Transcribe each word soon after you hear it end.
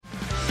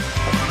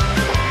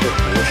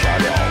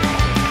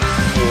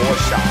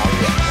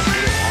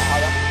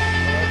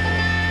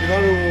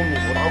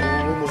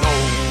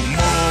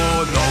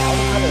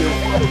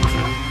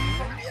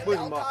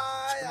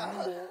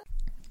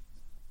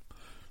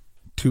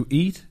To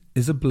eat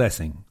is a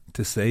blessing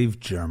to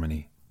save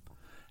Germany.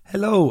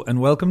 Hello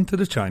and welcome to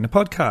the China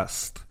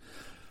Podcast.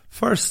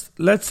 First,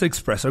 let's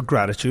express our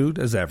gratitude,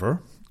 as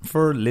ever,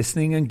 for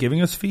listening and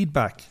giving us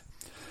feedback.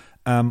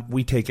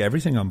 We take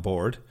everything on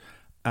board,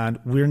 and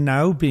we're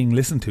now being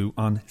listened to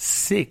on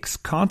 6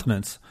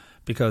 continents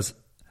because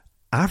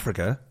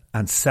Africa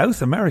and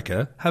South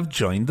America have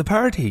joined the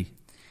party.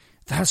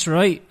 That's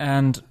right,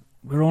 and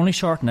we're only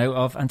short now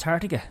of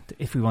Antarctica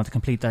if we want to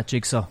complete that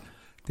jigsaw.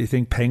 Do you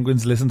think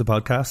penguins listen to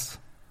podcasts?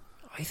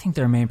 I think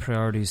their main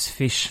priority is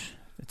fish,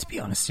 to be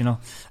honest, you know.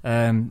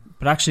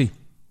 But actually,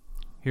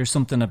 here's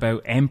something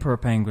about emperor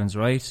penguins,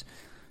 right?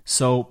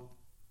 So,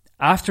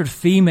 after the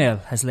female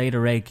has laid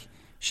her egg,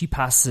 she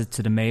passes it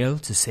to the male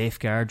to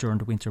safeguard during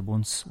the winter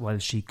months while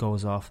she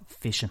goes off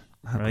fishing,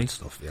 right? Good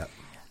stuff,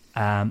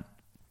 yeah.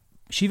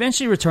 She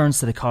eventually returns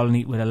to the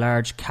colony with a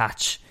large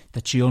catch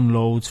that she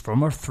unloads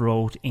from her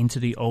throat into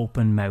the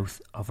open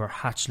mouth of her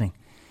hatchling.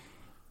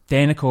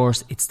 Then, of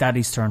course, it's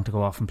Daddy's turn to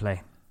go off and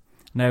play.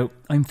 Now,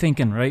 I'm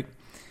thinking, right,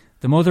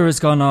 the mother has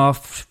gone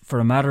off for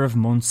a matter of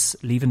months,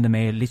 leaving the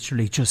male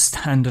literally just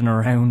standing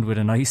around with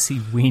an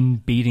icy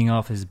wind beating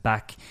off his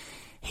back.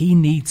 He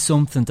needs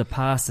something to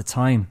pass the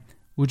time.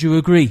 Would you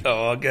agree?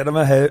 Oh, get him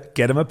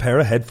a pair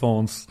of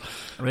headphones.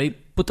 Right,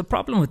 but the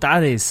problem with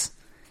that is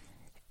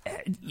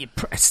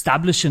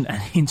establishing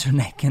an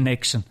internet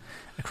connection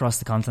across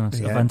the continent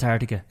of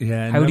Antarctica.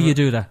 Yeah, How do you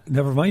do that?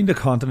 Never mind the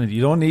continent.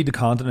 You don't need the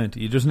continent.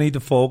 You just need to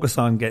focus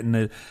on getting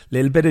a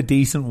little bit of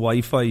decent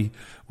Wi-Fi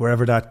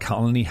wherever that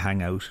colony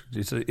hang out.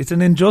 It's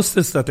an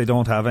injustice that they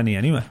don't have any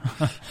anyway.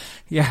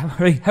 Yeah,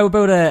 right. How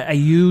about a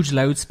huge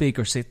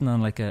loudspeaker sitting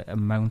on like a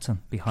mountain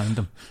behind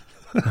them,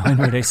 behind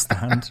where they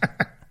stand?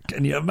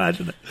 Can you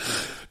imagine it?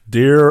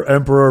 Dear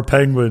Emperor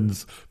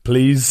Penguins,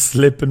 please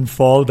slip and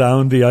fall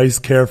down the ice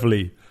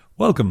carefully.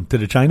 Welcome to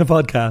the China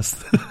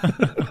Podcast.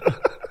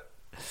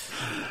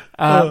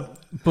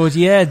 But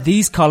yeah,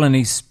 these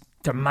colonies,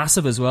 they're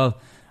massive as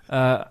well.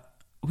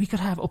 We could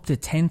have up to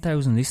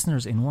 10,000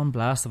 listeners in one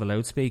blast of a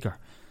loudspeaker.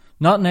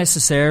 Not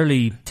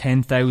necessarily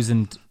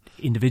 10,000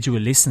 individual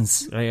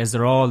listens, right, as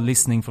they're all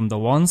listening from the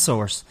one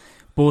source,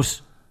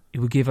 but it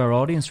would give our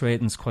audience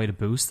ratings quite a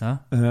boost, huh?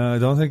 I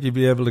don't think you'd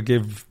be able to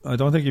give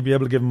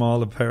them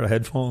all a pair of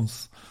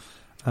headphones.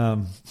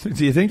 Do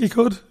you think you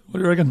could? What do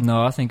you reckon?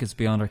 No, I think it's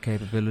beyond our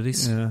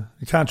capabilities. Yeah,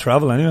 you can't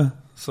travel anyway,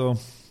 so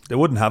they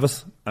wouldn't have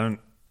us, and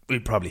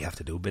we'd probably have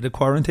to do a bit of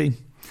quarantine.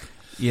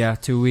 Yeah,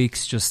 2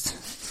 weeks just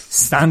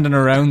standing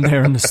around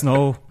there in the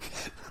snow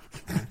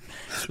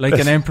like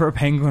an emperor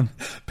penguin.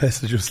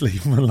 Best to just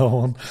leave them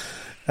alone.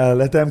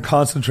 Let them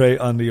concentrate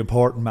on the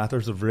important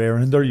matters of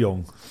rearing their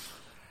young.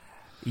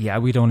 Yeah,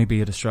 we'd only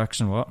be a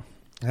distraction, what?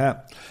 Yeah.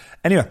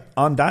 Anyway,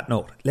 on that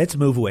note, let's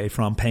move away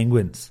from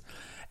penguins.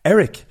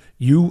 Eric,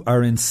 you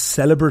are in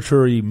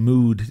celebratory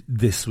mood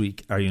this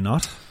week, are you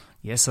not?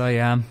 Yes, I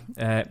am.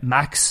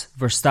 Max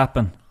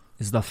Verstappen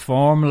is the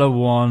Formula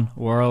One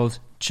world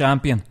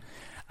champion.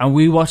 And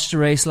we watched the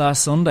race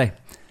last Sunday.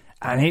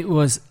 And it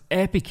was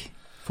epic.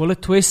 Full of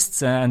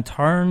twists and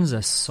turns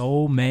and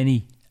so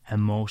many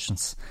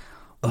emotions.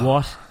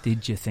 What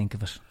did you think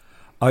of it?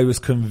 I was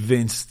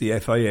convinced the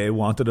FIA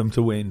wanted him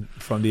to win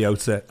from the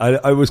outset.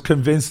 I was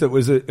convinced it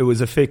was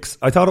a fix.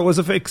 I thought it was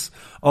a fix.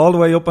 All the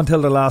way up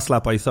until the last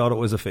lap, I thought it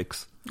was a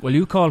fix. Well,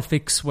 you called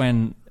fix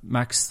when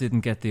Max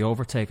didn't get the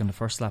overtake on the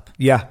first lap.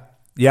 Yeah.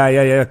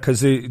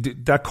 Because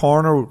that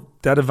corner,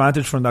 that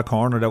advantage from that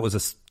corner, that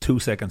was 2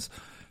 seconds.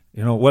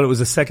 You know, well, it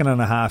was a second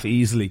and a half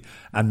easily.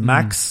 And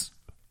Max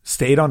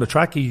stayed on the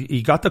track.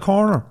 He got the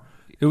corner.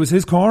 It was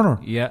his corner.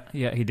 Yeah,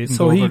 he didn't.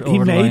 So he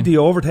made the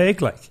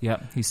overtake, like. Yeah,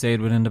 he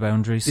stayed within the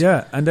boundaries.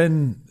 Yeah, and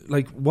then,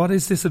 like, what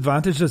is this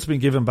advantage that's been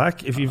given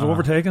back? If you've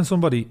overtaken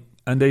somebody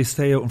and they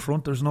stay out in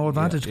front, there's no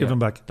advantage given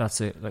back.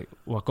 That's it. Like,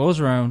 what goes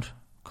around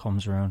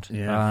comes around.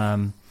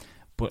 Yeah.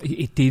 But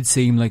it did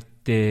seem like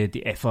the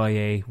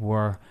FIA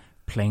were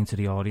playing to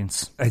the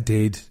audience. It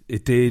did.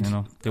 You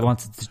know, they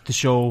wanted to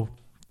show.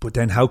 But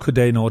then, how could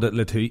they know that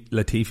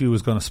Latifi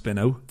was going to spin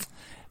out?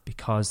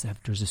 Because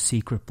there's a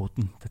secret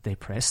button that they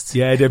pressed.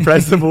 Yeah, they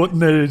pressed the button.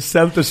 They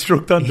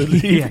self-destruct on the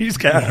Levy's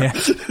car.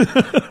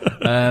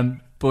 Yeah.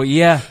 But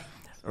yeah,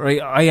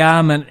 right. I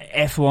am an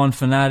F1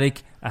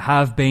 fanatic. I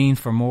have been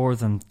for more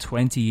than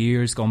 20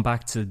 years, going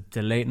back to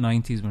the late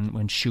 90s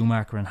when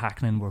Schumacher and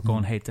Hakkinen were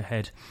going head to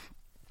head.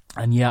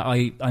 And yeah,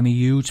 I'm a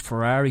huge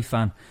Ferrari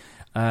fan.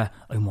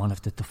 I'm one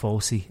of the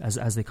Tifosi,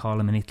 as they call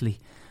them in Italy.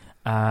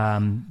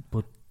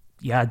 But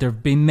yeah, there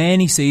have been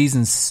many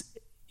seasons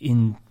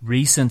in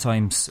recent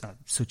times,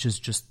 such as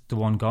just the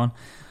one gone,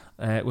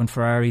 when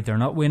Ferrari, they're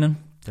not winning,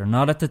 they're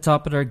not at the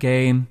top of their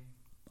game,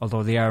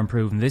 although they are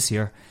improving this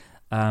year.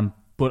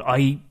 But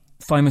I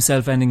find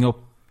myself ending up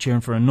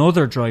cheering for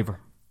another driver,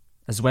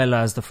 as well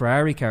as the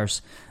Ferrari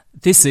cars.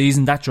 This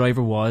season, that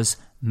driver was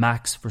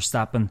Max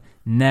Verstappen,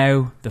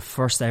 now the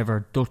first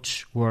ever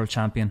Dutch world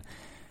champion.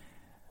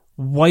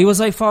 Why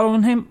was I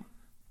following him?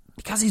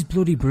 Because he's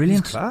bloody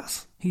brilliant. He's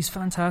class. He's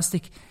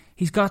fantastic.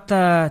 He's got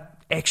that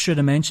extra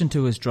dimension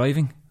to his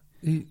driving.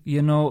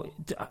 You know,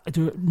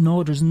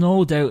 there's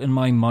no doubt in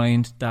my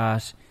mind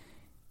that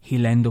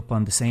he'll end up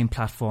on the same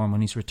platform when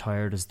he's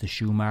retired as the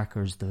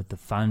Schumachers, the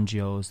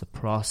Fangios, the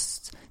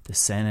Prosts, the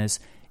Sennas,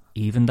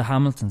 even the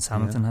Hamiltons.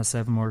 Hamilton has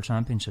 7 World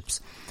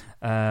Championships.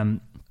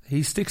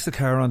 He sticks the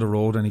car on the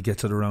road and he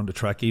gets it around the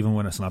track even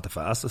when it's not the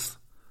fastest.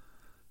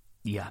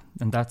 Yeah,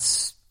 and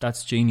that's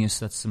genius.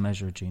 That's the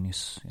measure of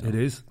genius. You know, it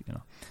is. You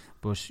know,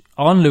 but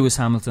on Lewis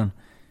Hamilton,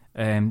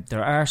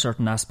 there are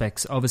certain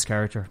aspects of his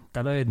character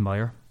that I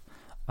admire.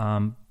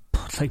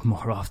 But like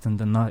more often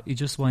than not, he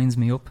just winds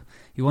me up.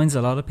 He winds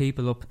a lot of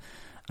people up,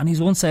 and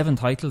he's won 7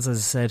 titles, as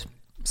I said.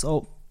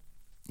 So,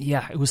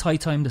 yeah, it was high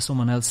time that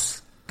someone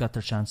else got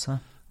their chance, huh?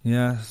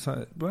 Yeah.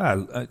 So,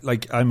 well,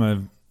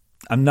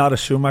 I'm not a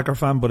Schumacher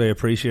fan, but I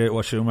appreciate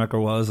what Schumacher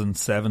was, and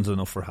 7's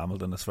enough for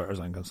Hamilton as far as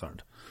I'm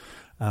concerned.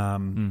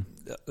 And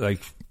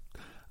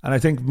I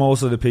think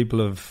most of the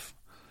people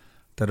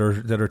that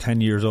are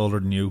 10 years older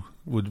than you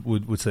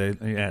would say,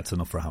 yeah, it's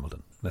enough for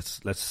Hamilton.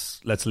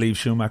 Let's leave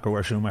Schumacher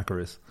where Schumacher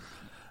is.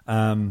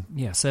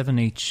 7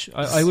 each.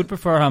 I would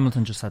prefer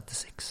Hamilton just had the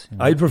 6. You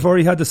know? I'd prefer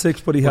he had the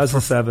 6, but he has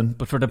the 7.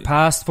 But for the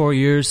past 4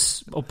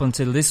 years up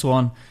until this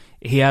one,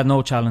 he had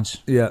no challenge.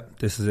 Yeah,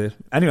 this is it.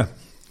 Anyway,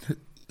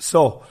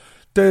 so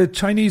the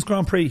Chinese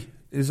Grand Prix,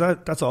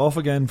 that's off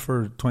again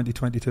for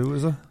 2022,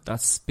 is it?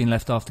 That's been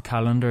left off the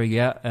calendar,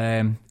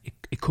 yeah.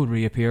 It could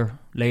reappear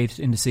late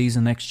in the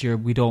season next year.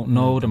 We don't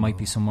know. There might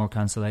be some more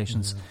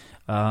cancellations.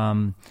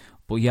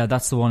 But yeah,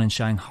 that's the one in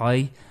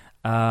Shanghai.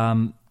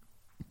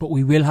 But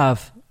we will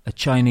have a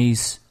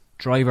Chinese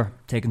driver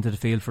taken to the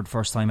field for the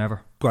first time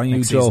ever. Guan Yu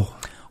Zhou.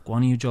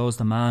 Guan Yu Zhou is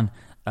the man.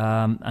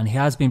 And he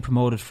has been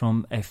promoted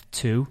from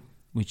F2,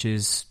 which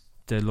is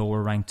the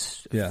lower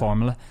ranked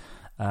Formula,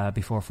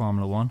 before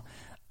Formula 1.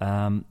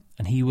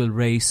 And he will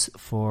race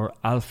for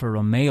Alfa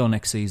Romeo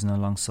next season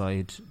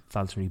alongside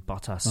Valtteri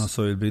Bottas. Oh,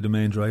 so he'll be the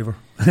main driver.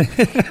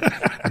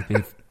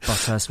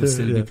 Bottas will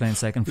still be playing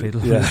second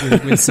fiddle.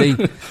 Yeah. We'll see.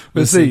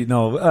 We'll see.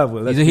 No,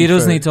 he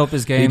does need to up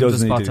his game,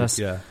 does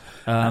Bottas.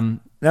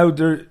 Now,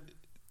 there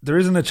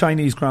isn't a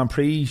Chinese Grand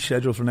Prix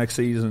scheduled for next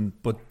season,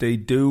 but they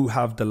do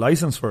have the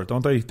license for it,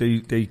 don't they?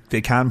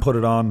 They can put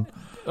it on.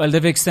 Well,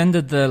 they've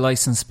extended the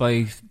license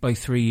by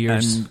 3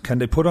 years. And can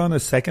they put on a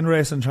second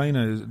race in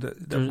China?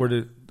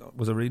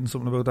 Was I reading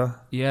something about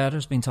that? Yeah,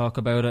 there's been talk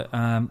about it,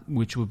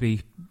 which would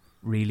be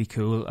really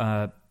cool.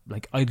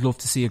 I'd love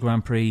to see a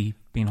Grand Prix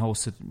being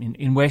hosted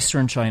in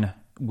Western China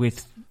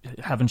with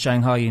having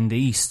Shanghai in the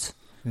east.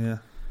 Yeah.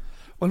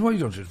 Well, why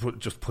don't you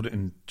just put it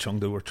in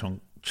Chengdu or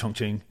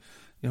Chongqing?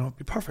 You know, it'd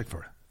be perfect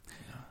for it.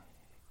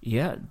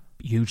 Yeah,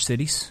 huge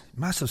cities.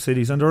 Massive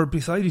cities, and they're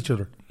beside each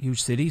other.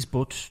 Huge cities,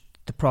 but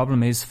the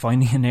problem is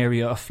finding an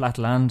area of flat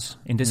land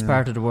in this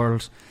part of the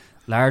world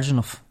large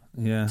enough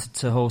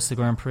to host the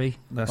Grand Prix.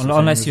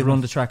 Unless you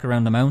run the track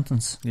around the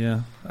mountains.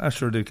 Yeah,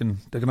 sure, they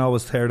can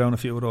always tear down a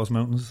few of those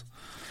mountains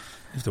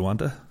if they want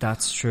to.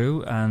 That's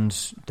true, and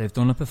they've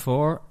done it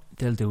before.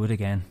 They'll do it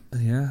again.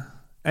 Yeah.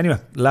 Anyway,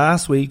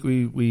 last week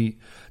the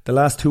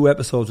last 2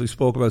 episodes we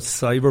spoke about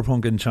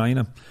cyberpunk in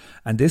China,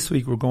 and this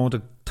week we're going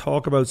to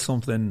talk about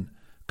something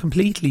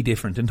completely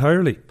different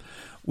entirely.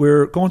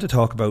 We're going to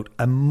talk about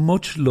a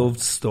much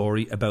loved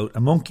story about a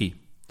monkey,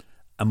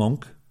 a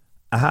monk,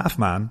 a half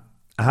man,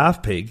 a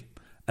half pig,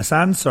 a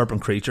sand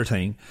serpent creature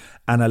thing,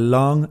 and a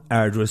long,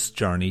 arduous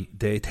journey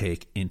they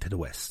take into the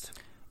West.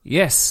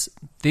 Yes,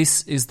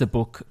 this is the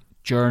book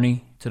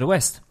Journey to the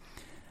West.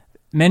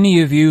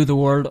 Many of you the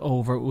world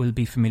over will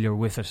be familiar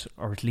with it,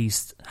 or at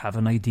least have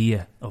an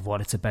idea of what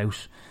it's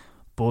about.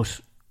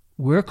 But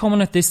we're coming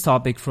at this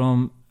topic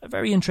from a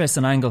very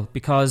interesting angle,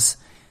 because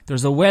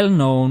there's a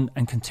well-known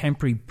and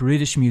contemporary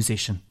British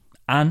musician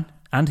and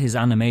his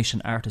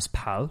animation artist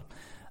pal,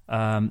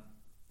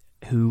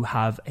 who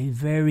have a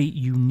very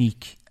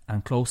unique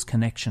and close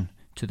connection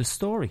to the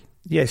story.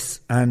 Yes,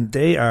 and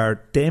they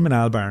are Damon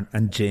Albarn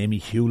and Jamie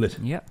Hewlett.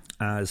 Yeah.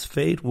 As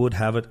fate would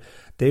have it,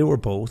 they were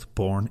both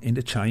born in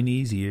the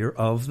Chinese year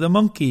of the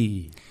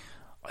monkey.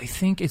 I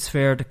think it's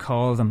fair to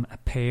call them a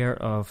pair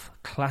of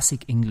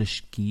classic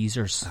English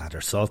geezers. They're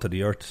salt of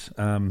the earth.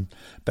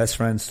 Best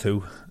friends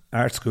too.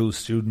 Art school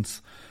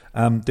students.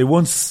 They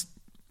once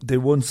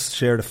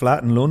shared a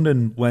flat in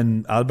London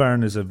when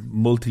Albarn is a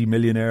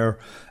multi-millionaire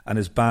and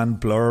his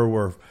band Blur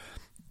were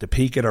the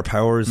peak of their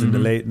powers in the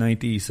late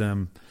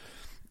 90s.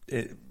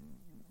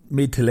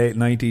 Mid to late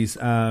 90s.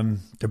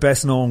 They're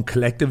best known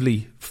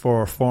collectively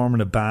for forming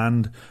a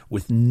band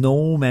with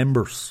no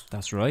members.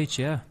 That's right,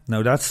 yeah.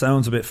 Now that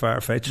sounds a bit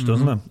far-fetched,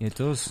 doesn't it? It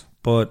does.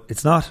 But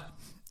it's not.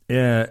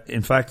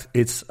 In fact,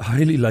 it's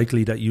highly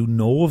likely that you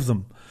know of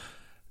them.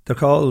 They're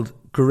called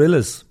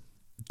Gorillas.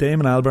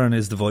 Damon Albarn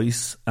is the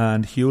voice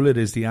and Hewlett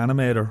is the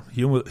animator.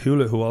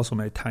 Hewlett, who also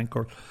made Tank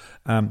Girl.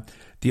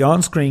 The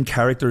on-screen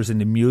characters in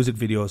the music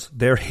videos,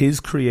 they're his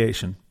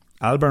creation.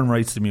 Albarn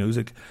writes the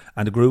music,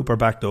 and the group are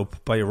backed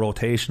up by a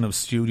rotation of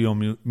studio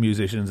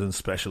musicians and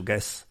special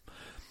guests.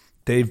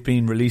 They've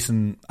been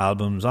releasing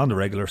albums on the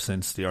regular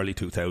since the early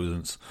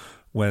 2000s,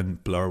 when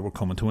Blur were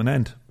coming to an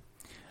end.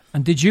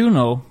 And did you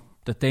know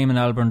that Damon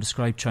Albarn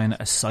described China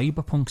as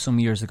cyberpunk some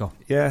years ago.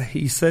 Yeah,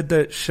 he said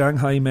that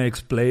Shanghai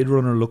makes Blade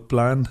Runner look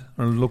bland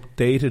or look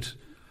dated.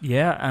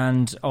 Yeah,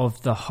 and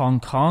of the Hong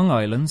Kong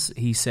islands,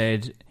 he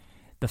said,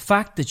 the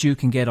fact that you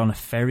can get on a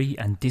ferry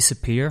and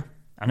disappear,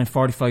 and in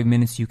 45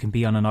 minutes you can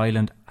be on an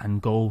island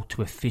and go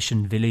to a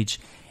fishing village,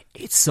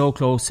 it's so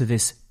close to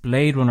this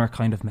Blade Runner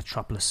kind of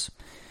metropolis.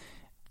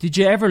 Did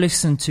you ever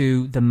listen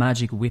to The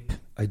Magic Whip?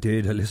 I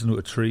did. I listened to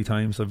it 3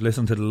 times. I've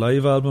listened to the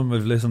live album.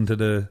 I've listened to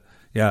the...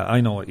 Yeah,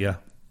 I know it, yeah.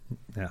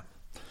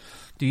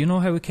 Do you know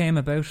how it came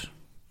about?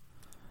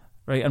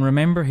 Right, and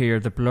remember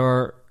here, the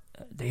Blur,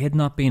 they had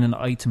not been an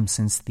item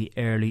since the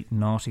early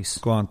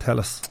noughties. Go on, tell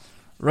us.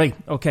 Right,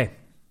 okay.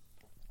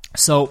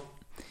 So,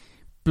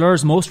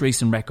 Blur's most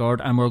recent record,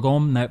 and we're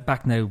going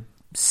back now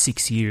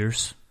 6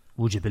 years,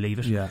 would you believe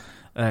it? Yeah.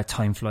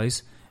 Time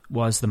flies,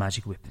 was The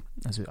Magic Whip,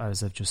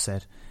 as I've just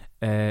said.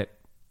 It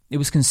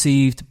was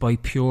conceived by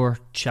pure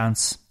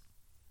chance.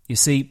 You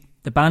see,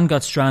 the band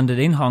got stranded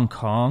in Hong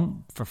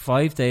Kong for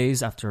 5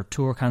 days after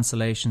tour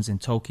cancellations in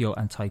Tokyo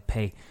and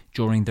Taipei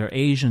during their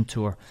Asian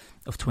tour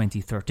of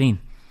 2013.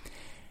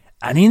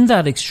 And in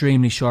that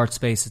extremely short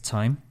space of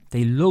time,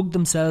 they lugged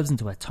themselves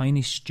into a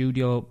tiny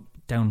studio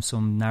down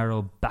some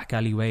narrow back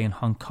alleyway in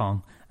Hong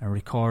Kong and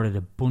recorded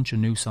a bunch of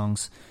new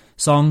songs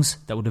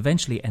that would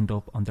eventually end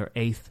up on their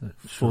 8th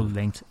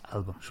full-length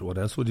album. So what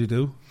else would you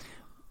do?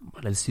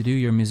 What else do you do?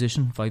 You're a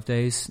musician, 5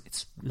 days.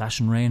 It's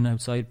lashing rain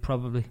outside,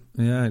 probably.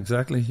 Yeah,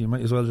 exactly. You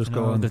might as well just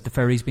go on. The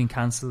ferry's been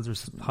cancelled.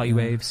 There's high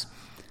waves.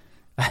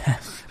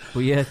 But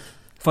yeah,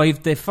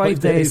 5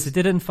 days. They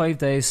did it in 5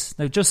 days.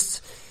 Now,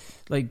 just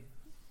like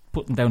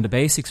putting down the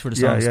basics for the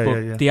songs.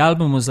 But the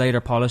album was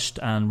later polished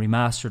and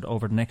remastered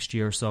over the next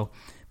year or so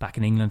back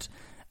in England.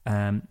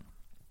 And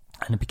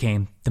it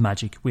became The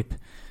Magic Whip.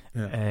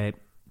 Yeah.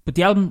 But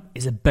the album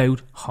is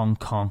about Hong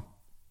Kong,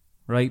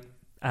 right?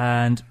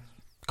 And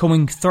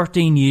coming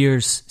 13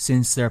 years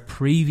since their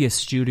previous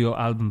studio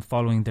album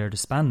following their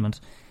disbandment,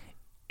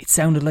 it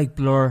sounded like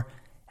Blur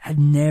had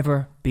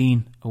never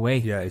been away.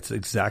 Yeah, it's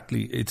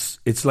exactly.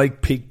 It's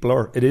like peak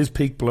Blur. It is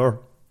peak Blur.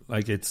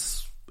 Like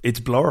it's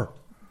Blur.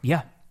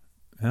 Yeah.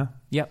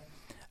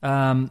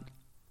 Now,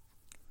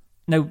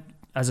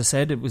 as I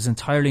said, it was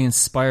entirely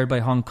inspired by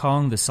Hong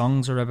Kong. The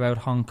songs are about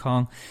Hong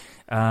Kong.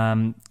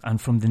 And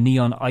from the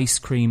neon ice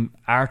cream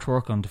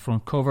artwork on the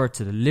front cover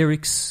to the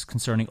lyrics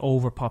concerning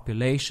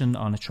overpopulation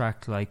on a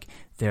track like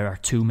There Are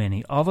Too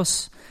Many of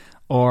Us,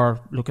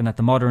 or looking at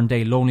the modern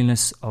day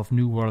loneliness of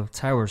New World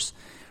Towers,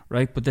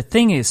 right? But the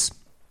thing is,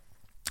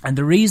 and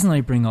the reason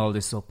I bring all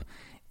this up,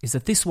 is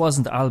that this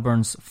wasn't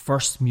Albarn's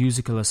first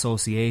musical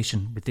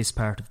association with this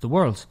part of the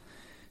world.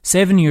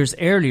 7 years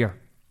earlier,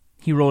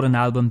 he wrote an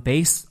album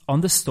based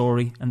on the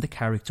story and the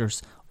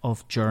characters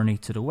of Journey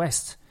to the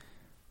West.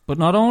 But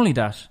not only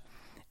that,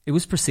 it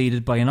was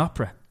preceded by an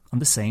opera on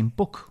the same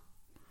book.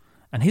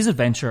 And his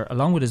adventure,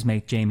 along with his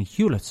mate Jamie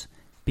Hewlett,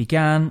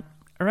 began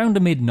around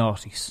the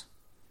mid-noughties.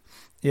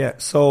 Yeah,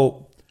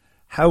 so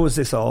how was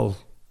this all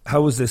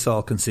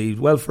conceived?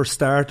 Well, for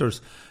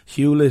starters,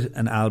 Hewlett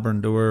and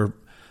Albarn, they were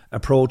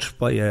approached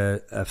by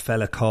a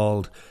fella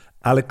called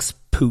Alex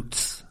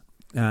Poots.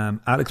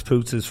 Alex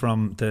Poots is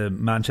from the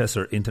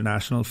Manchester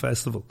International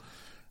Festival,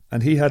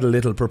 and he had a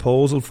little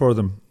proposal for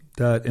them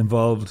that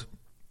involved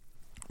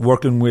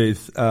working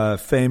with a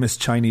famous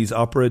Chinese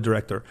opera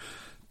director.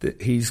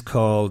 He's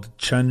called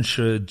Chen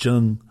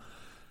Shizheng,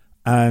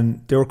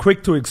 and they were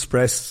quick to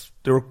express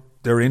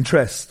their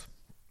interest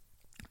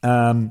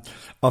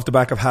off the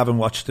back of having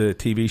watched the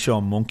TV show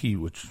Monkey,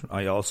 which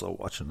I also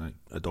watch and I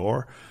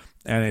adore.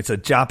 And it's a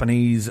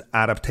Japanese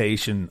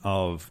adaptation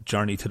of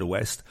Journey to the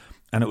West.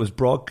 And it was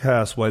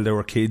broadcast while there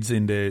were kids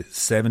in the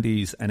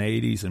 70s and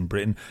 80s in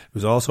Britain. It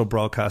was also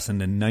broadcast in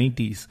the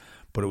 90s,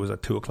 but it was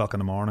at 2 o'clock in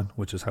the morning,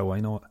 which is how I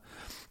know it.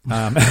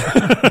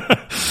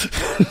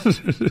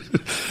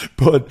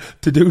 But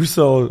to do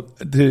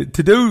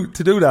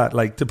that,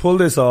 like to pull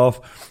this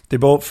off, they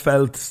both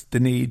felt the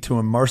need to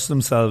immerse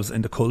themselves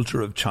in the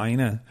culture of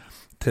China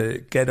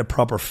to get a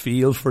proper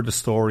feel for the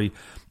story.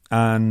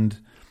 And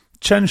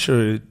Chen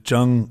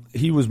Shizheng,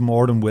 he was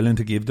more than willing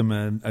to give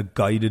them a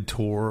guided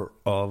tour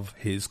of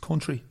his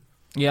country.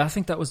 Yeah, I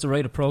think that was the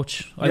right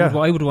approach.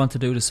 I would want to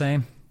do the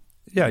same.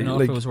 Yeah,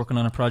 if I was working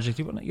on a project,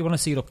 you want to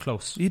see it up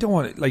close. You don't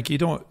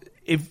want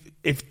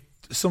if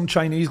some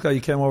Chinese guy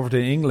came over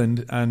to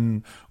England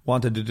and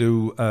wanted to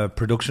do a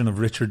production of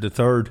Richard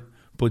III,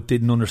 but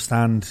didn't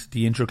understand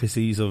the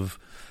intricacies of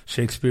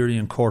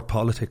Shakespearean court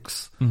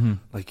politics,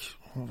 like,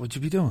 what would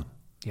you be doing?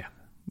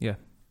 Yeah.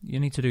 You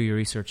need to do your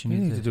research. You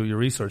need to do your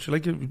research.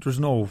 Like, there's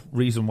no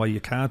reason why you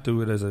can't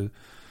do it as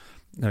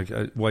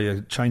why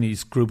a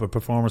Chinese group of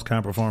performers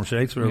can't perform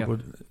Shakespeare. Yeah.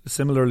 But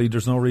similarly,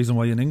 there's no reason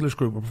why an English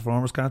group of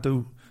performers can't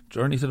do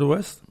Journey to the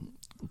West.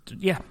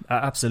 Yeah,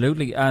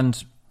 absolutely.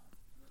 And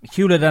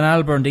Hewlett and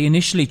Albarn, they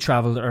initially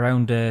travelled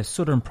around the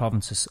southern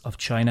provinces of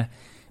China,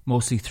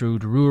 mostly through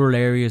the rural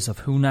areas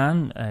of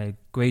Hunan,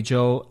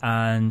 Guizhou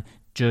and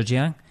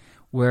Zhejiang,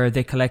 where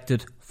they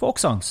collected folk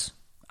songs.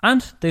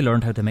 And they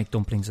learned how to make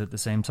dumplings at the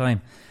same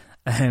time.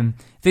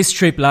 This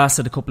trip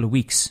lasted a couple of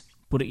weeks,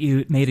 but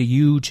it made a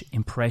huge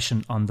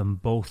impression on them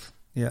both.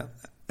 Yeah.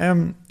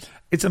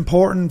 It's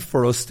important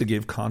for us to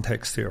give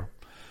context here.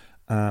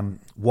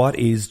 What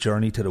is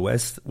Journey to the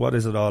West? What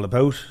is it all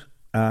about?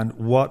 And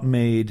what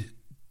made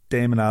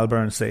Damon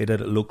Albarn say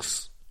that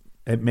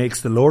it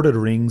makes the Lord of the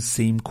Rings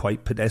seem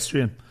quite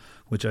pedestrian,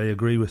 which I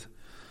agree with.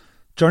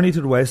 Journey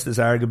to the West is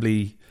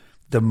arguably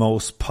the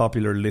most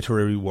popular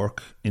literary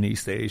work in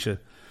East Asia.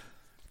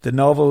 The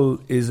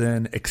novel is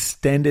an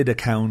extended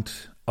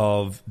account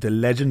of the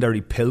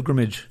legendary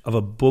pilgrimage of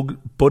a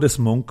Buddhist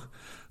monk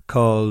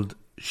called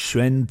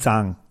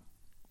Xuanzang.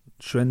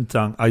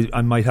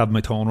 I might have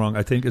my tone wrong.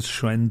 I think it's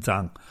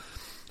Xuanzang.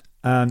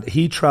 And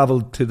he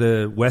travelled to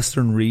the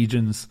western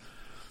regions,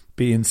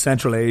 being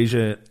Central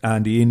Asia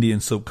and the Indian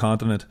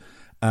subcontinent,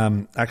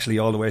 actually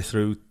all the way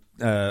through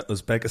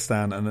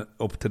Uzbekistan and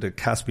up to the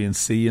Caspian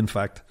Sea, in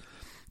fact,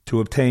 to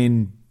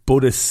obtain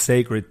Buddhist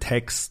sacred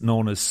texts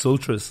known as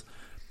sutras.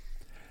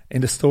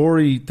 In the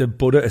story, the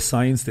Buddha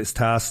assigns this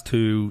task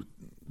to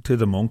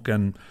the monk,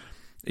 and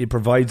he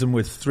provides him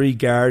with 3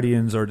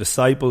 guardians or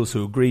disciples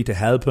who agree to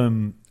help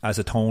him as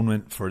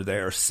atonement for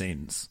their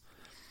sins.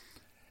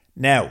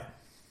 Now,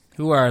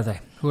 who are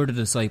they? Who are the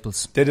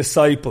disciples? The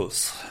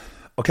disciples.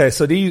 Okay,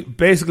 so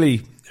basically,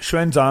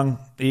 Xuanzang,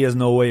 he has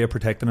no way of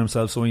protecting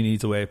himself, so he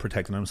needs a way of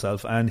protecting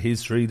himself. And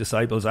his 3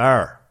 disciples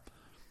are,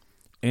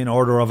 in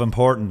order of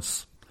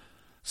importance,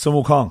 Sun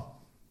Wukong,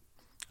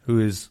 who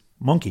is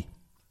monkey.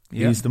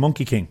 Yeah. He's the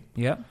monkey king.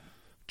 Yeah.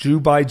 Zhu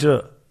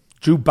Bajie.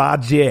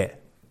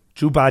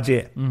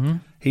 Mm-hmm.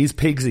 He's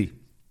Pigsy.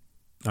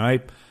 All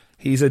right.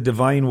 He's a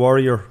divine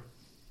warrior.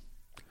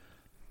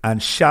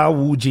 And Xiao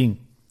Wujing,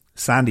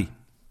 Sandy.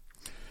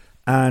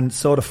 And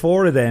so the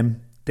 4 of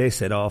them, they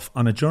set off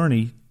on a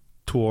journey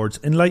towards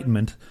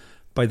enlightenment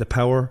by the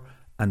power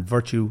and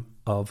virtue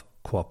of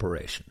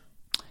cooperation.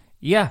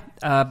 Yeah.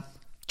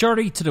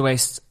 Journey to the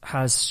West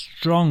has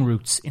strong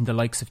roots in the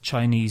likes of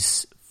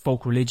Chinese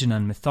folk religion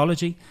and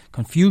mythology,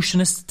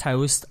 Confucianist,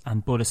 Taoist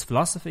and Buddhist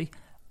philosophy,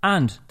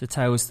 and the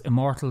Taoist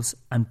immortals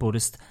and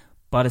Buddhist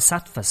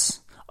bodhisattvas.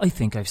 I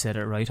think I've said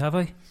it right, have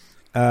I?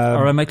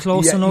 Or am I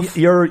close enough?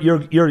 You're.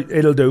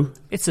 It'll do.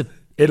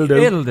 It'll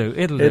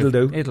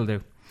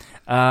do.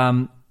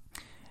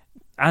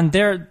 And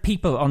they're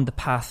people on the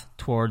path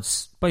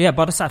towards,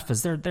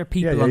 bodhisattvas. They're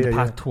people on the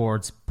path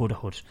towards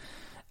Buddhahood.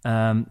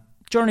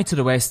 Journey to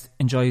the West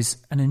enjoys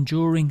an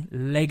enduring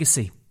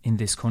legacy in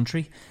this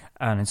country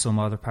and in some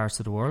other parts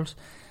of the world.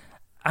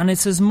 And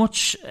it's as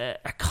much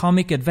a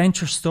comic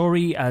adventure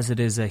story as it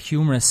is a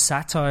humorous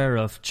satire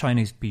of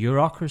Chinese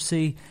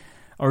bureaucracy,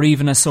 or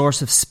even a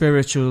source of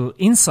spiritual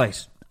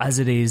insight as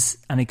it is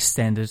an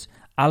extended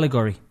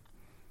allegory.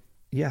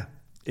 Yeah,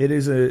 it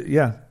is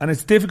and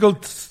it's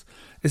difficult.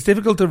 It's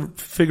difficult to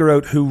figure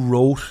out who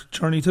wrote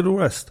Journey to the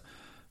West,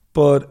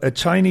 but a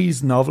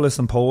Chinese novelist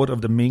and poet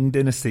of the Ming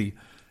Dynasty,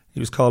 he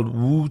was called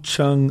Wu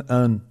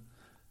Cheng-en.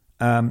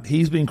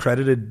 He's been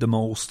credited the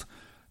most.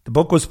 The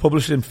book was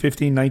published in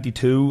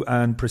 1592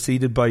 and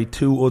preceded by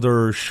 2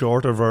 other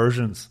shorter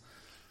versions.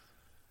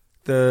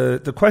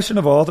 The question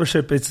of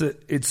authorship,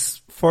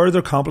 it's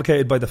further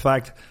complicated by the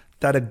fact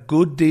that a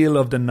good deal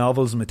of the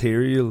novel's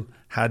material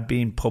had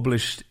been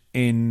published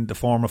in the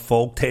form of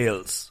folk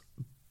tales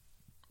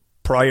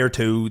prior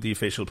to the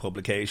official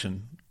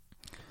publication.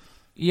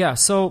 Yeah,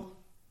 so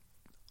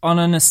on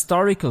an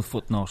historical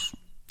footnote,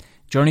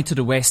 Journey to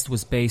the West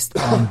was based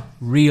on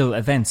real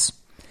events.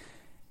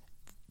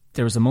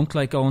 There was a monk,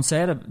 like Owen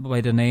said,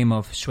 by the name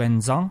of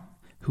Xuanzang,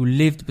 who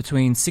lived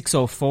between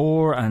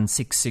 604 and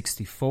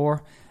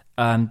 664.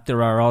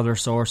 There are other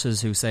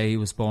sources who say he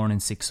was born in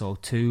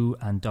 602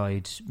 and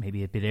died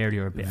maybe a bit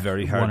earlier,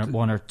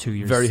 one or 2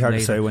 years later. Very hard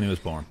to say when he was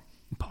born.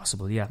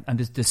 Possible, yeah. And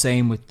it's the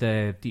same with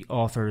the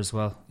author as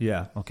well.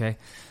 Yeah. Okay.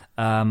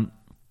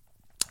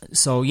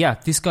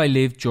 This guy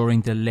lived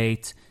during the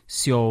late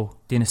Xiao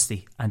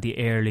dynasty and the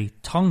early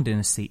Tang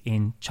dynasty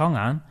in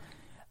Chang'an.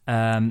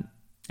 And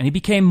he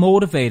became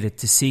motivated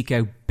to seek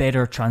out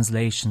better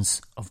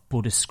translations of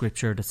Buddhist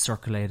scripture that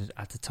circulated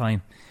at the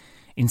time.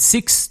 In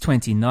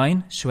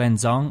 629,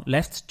 Xuanzang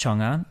left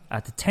Chang'an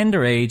at the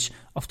tender age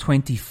of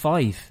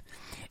 25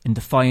 in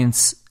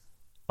defiance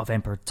of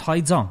Emperor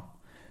Taizong,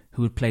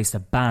 who had placed a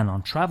ban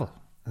on travel.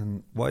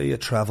 And why a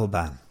travel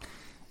ban?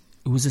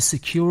 It was a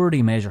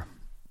security measure.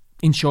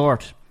 In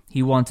short,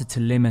 he wanted to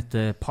limit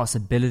the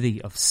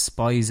possibility of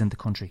spies in the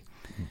country.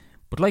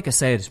 But like I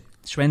said,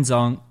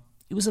 Xuanzang,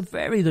 he was a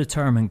very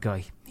determined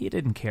guy. He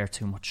didn't care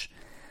too much.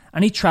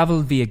 And he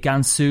travelled via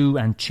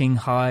Gansu and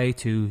Qinghai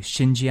to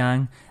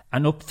Xinjiang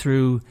and up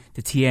through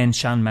the Tian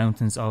Shan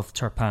mountains of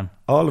Turpan.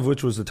 All of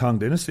which was the Tang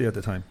dynasty at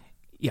the time.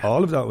 Yeah.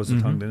 All of that was the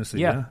Tang dynasty,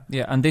 yeah.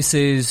 And this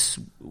is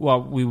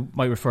what we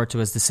might refer to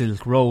as the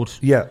Silk Road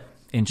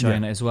in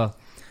China as well.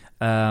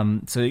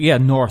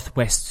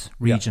 Northwest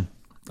region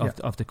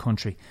of the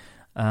country.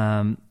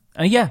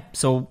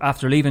 So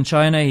after leaving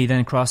China, he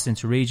then crossed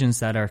into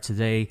regions that are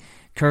today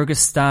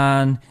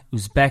Kyrgyzstan,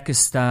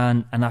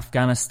 Uzbekistan and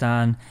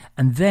Afghanistan,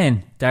 and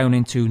then down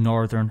into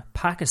northern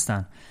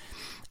Pakistan.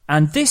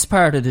 And this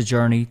part of the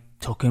journey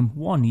took him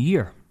 1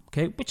 year,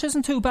 okay, which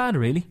isn't too bad,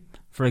 really,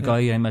 for a guy.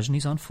 I imagine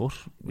he's on foot.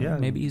 Yeah,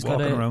 maybe he's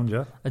got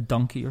a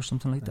donkey or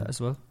something like that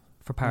as well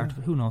for part of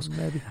it. Who knows?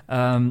 Maybe.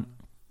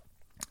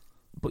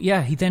 But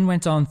yeah, he then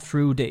went on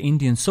through the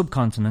Indian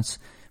subcontinent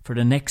for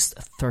the next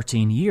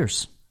 13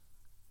 years.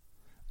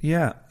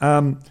 Yeah,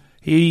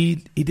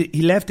 he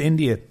left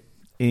India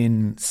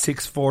in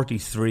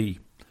 643.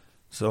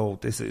 So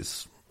this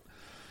is,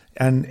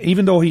 and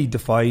even though he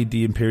defied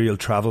the imperial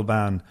travel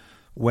ban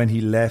when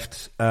he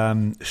left,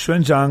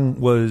 Xuanzang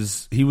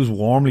was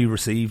warmly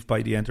received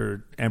by the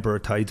Emperor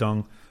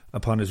Taizong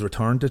upon his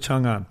return to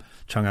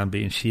Chang'an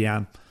being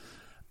Xi'an,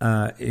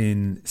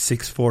 in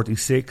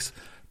 646.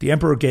 The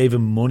emperor gave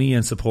him money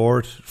and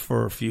support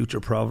for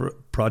future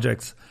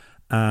projects,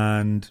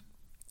 and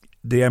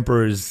the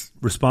emperor is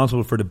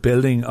responsible for the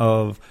building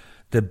of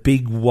the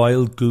big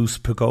wild goose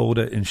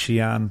pagoda in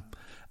Xi'an.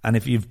 And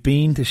if you've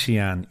been to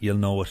Xi'an, you'll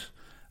know it.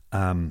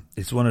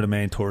 It's one of the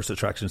main tourist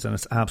attractions, and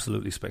it's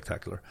absolutely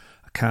spectacular.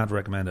 I can't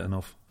recommend it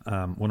enough.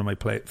 One of my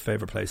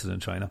favourite places in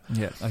China.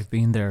 Yeah, I've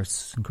been there.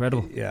 It's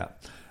incredible. Yeah.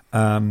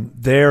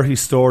 There he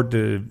stored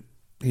the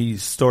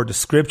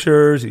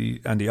scriptures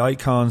and the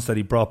icons that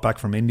he brought back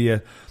from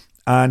India,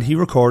 and he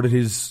recorded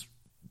his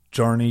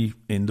journey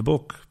in the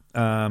book,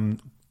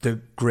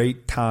 the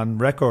Great Tan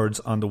Records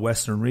on the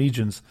Western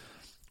regions,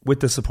 with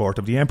the support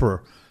of the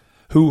emperor,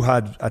 who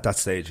had, at that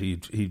stage,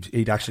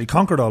 he'd actually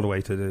conquered all the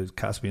way to the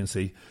Caspian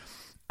Sea.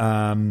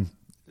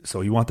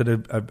 So he wanted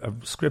a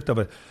script of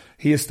it.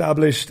 He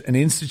established an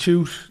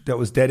institute that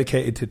was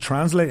dedicated to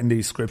translating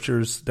these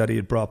scriptures that he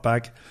had brought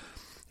back.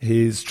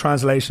 His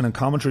translation and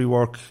commentary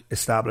work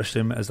established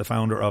him as the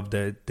founder of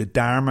the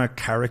Dharma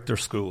Character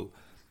School,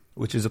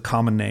 which is a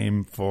common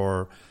name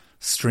for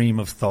stream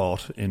of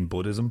thought in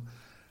Buddhism.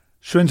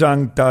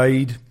 Xuanzang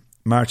died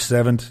March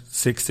 7th,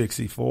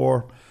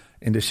 664.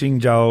 In the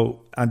Xingzhou,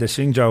 and the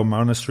Xingzhou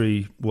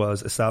monastery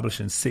was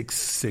established in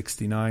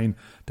 669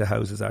 to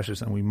house his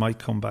ashes, and we might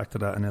come back to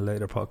that in a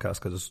later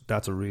podcast because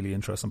that's a really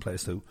interesting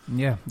place too.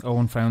 Yeah,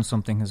 Owen found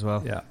something as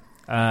well. Yeah.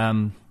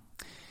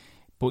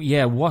 But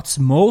yeah, what's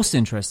most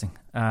interesting,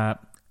 and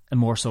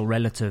more so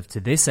relative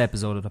to this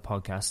episode of the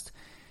podcast,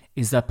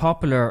 is that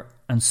popular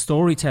and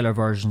storyteller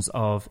versions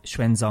of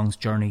Xuanzang's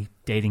journey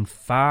dating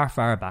far,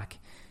 far back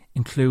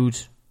include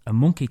a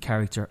monkey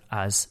character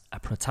as a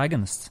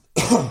protagonist.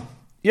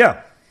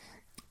 Yeah,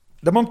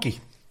 the monkey.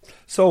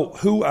 So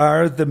who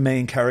are the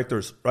main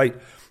characters? Right,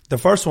 the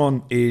first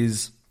one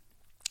is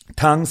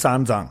Tang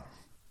Sanzang,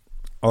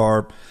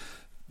 or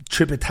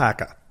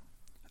Tripitaka,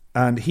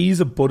 and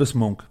he's a Buddhist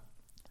monk.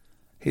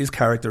 His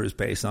character is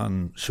based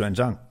on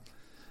Xuanzang.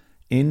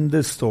 In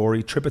the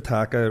story,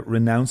 Tripitaka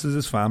renounces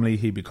his family,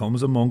 he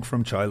becomes a monk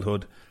from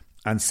childhood,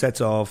 and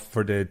sets off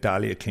for the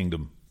Dalia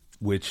kingdom,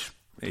 which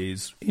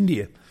is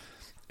India,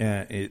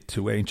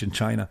 to ancient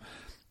China,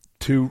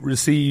 to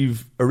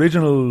receive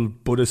original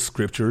Buddhist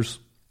scriptures,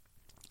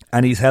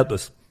 and he's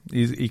helpless.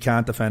 He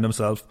can't defend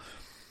himself.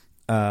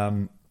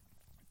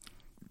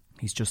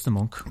 He's just a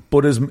monk.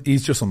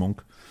 He's just a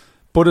monk.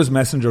 Buddha's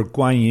messenger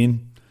Guan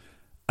Yin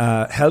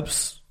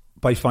helps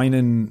by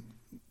finding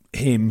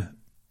him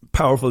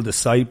powerful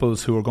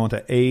disciples who are going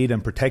to aid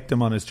and protect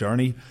him on his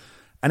journey,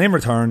 and in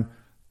return,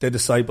 the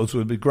disciples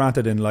will be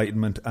granted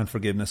enlightenment and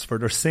forgiveness for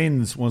their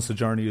sins once the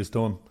journey is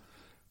done,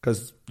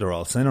 because they're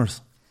all sinners.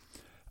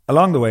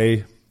 Along the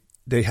way,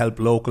 they help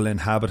local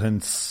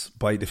inhabitants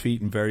by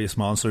defeating various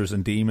monsters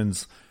and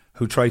demons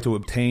who try to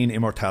obtain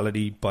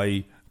immortality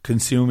by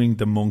consuming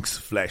the monk's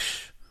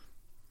flesh,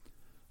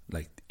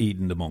 like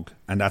eating the monk,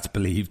 and that's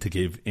believed to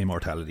give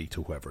immortality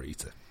to whoever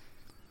eats it.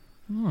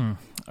 All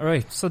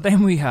right, so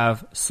then we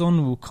have Sun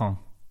Wukong,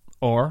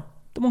 or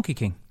the Monkey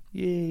King.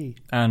 Yay.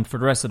 And for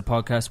the rest of the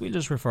podcast, we'll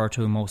just refer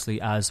to him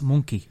mostly as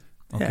Monkey,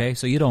 okay? Yeah.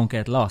 So you don't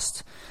get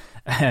lost.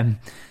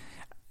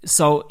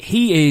 So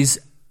he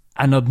is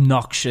an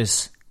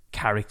obnoxious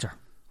character.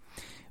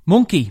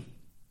 Monkey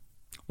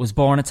was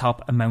born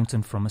atop a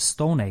mountain from a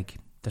stone egg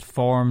that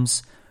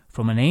forms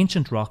from an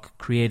ancient rock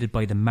created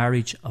by the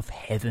marriage of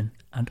heaven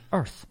and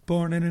earth.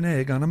 Born in an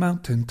egg on a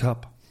mountain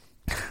top.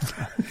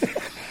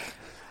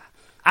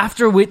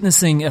 After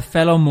witnessing a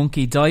fellow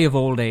monkey die of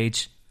old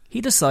age, he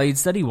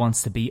decides that he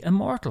wants to be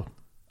immortal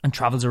and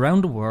travels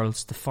around the world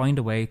to find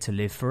a way to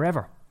live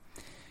forever.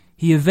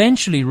 He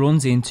eventually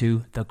runs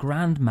into the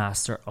Grand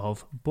Master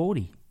of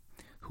Bodhi,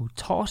 who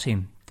taught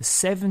him the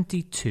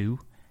 72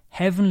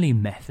 heavenly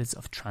methods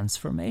of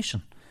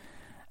transformation.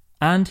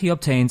 And he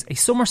obtains a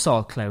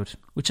somersault cloud,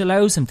 which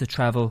allows him to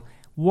travel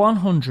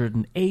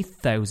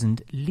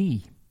 108,000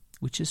 li,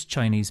 which is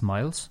Chinese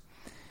miles,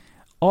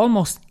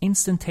 almost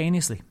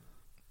instantaneously.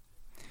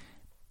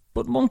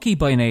 But Monkey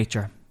by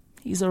nature,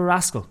 he's a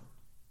rascal.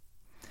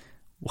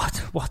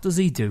 What does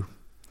he do?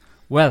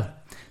 Well,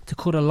 to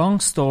cut a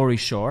long story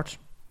short,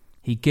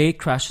 he gate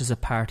crashes a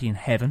party in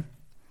heaven,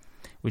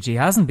 which he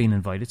hasn't been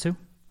invited to.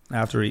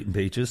 After eating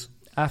peaches.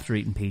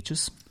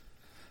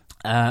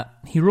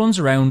 He runs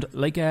around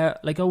like a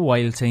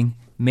wild thing,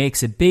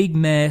 makes a big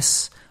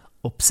mess,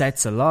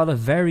 upsets a lot of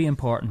very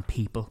important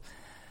people.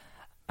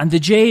 And the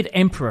Jade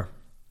Emperor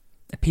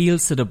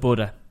appeals to the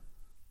Buddha,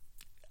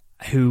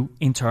 who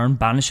in turn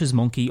banishes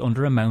Monkey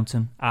under a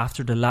mountain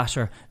after the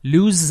latter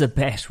loses a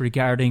bet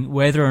regarding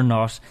whether or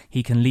not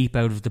he can leap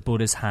out of the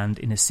Buddha's hand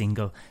in a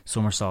single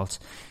somersault.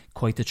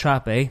 Quite the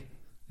trap, eh?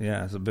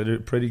 Yeah, it's a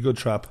pretty good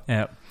trap.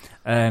 Yeah.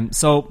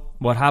 So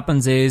what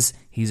happens is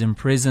he's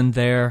imprisoned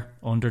there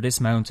under this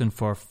mountain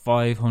for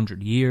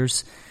 500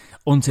 years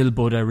until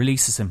Buddha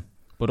releases him,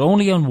 but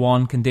only on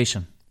one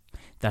condition,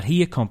 that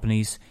he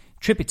accompanies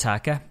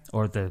Tripitaka,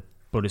 or the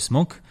Buddhist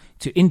monk,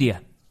 to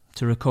India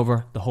to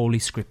recover the holy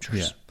scriptures.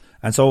 Yeah.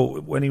 And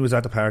so when he was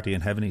at the party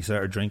in heaven, he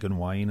started drinking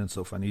wine and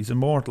stuff, and he's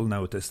immortal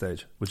now at this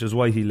stage, which is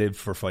why he lived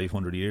for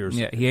 500 years.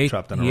 Yeah, he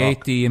trapped in a rock.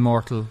 ate the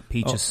immortal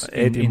peaches.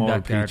 Ate the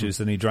immortal that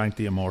peaches, and he drank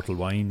the immortal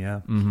wine.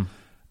 Yeah.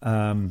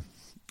 Mm-hmm.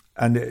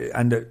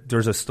 And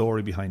there's a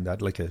story behind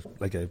that, like a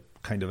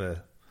kind of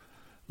a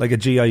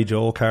G.I.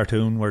 Joe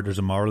cartoon where there's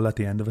a moral at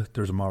the end of it.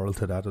 There's a moral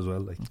to that as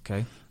well. Like,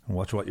 okay, and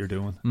watch what you're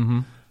doing.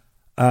 Mm-hmm.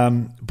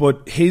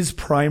 But his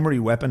primary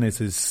weapon is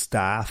his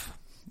staff.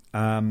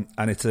 And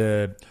it's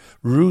a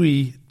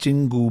Rui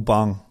Jingu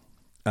Bong.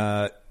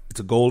 It's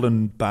a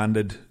golden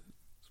banded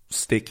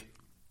stick,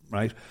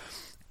 right?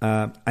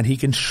 And he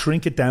can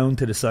shrink it down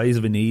to the size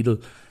of a needle,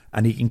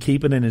 and he can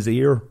keep it in his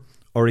ear,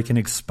 or he can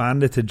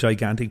expand it to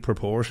gigantic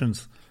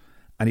proportions.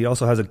 And he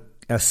also has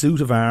a suit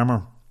of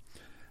armour.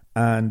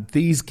 And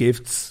these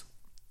gifts,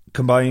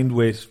 combined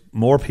with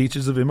more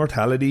peaches of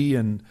immortality,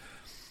 and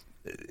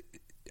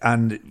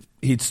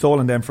he'd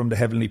stolen them from the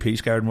Heavenly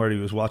Peach Garden where he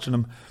was watching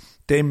them,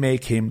 they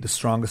make him the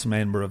strongest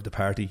member of the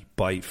party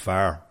by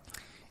far.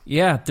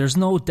 Yeah, there's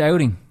no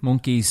doubting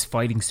Monkey's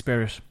fighting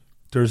spirit.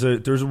 There's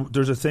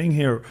a thing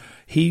here.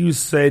 He was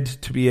said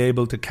to be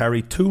able to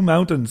carry 2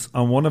 mountains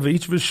on one of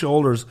each of his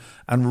shoulders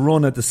and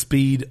run at the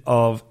speed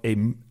of a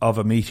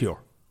meteor.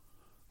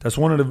 That's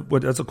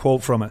that's a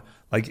quote from it.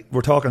 Like,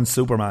 we're talking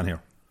Superman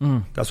here.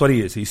 That's what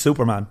he is. He's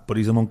Superman, but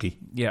he's a monkey.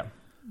 Yeah.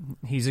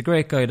 He's a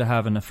great guy to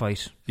have in a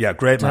fight. Yeah,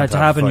 great man to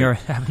have in your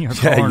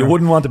yeah, corner. You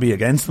wouldn't want to be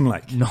against him,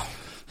 like.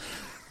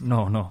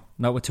 No,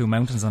 not with 2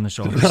 mountains on his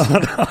shoulders.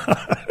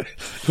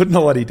 Wouldn't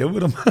know what he'd do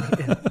with them.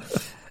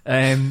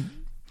 Yeah.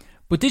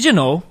 But did you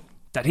know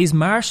that his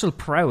martial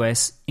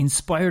prowess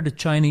inspired the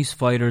Chinese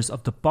fighters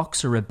of the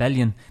Boxer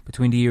Rebellion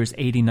between the years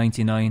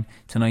 1899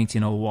 to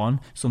 1901,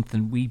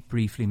 something we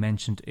briefly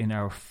mentioned in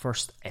our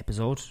first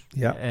episode,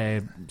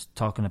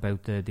 talking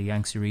about the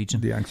Yangtze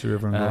region. The Yangtze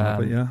River and all that,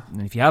 but yeah.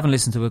 And if you haven't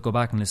listened to it, go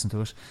back and listen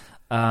to it.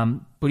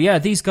 But yeah,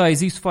 these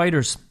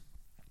fighters,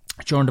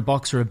 during the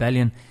Boxer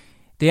Rebellion,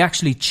 they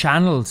actually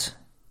channeled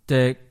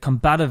the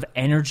combative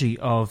energy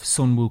of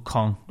Sun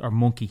Wukong, or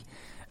Monkey,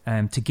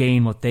 to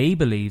gain what they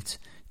believed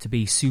to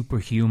be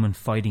superhuman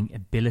fighting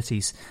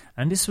abilities.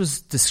 And this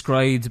was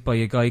described by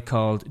a guy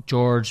called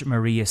George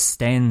Maria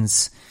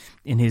Stenz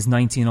in his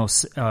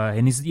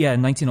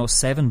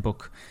 1907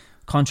 book,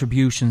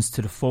 Contributions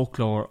to the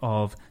Folklore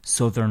of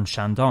Southern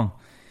Shandong.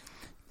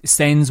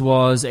 Stenz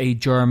was a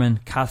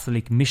German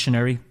Catholic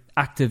missionary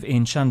active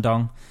in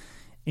Shandong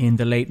in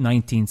the late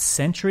 19th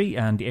century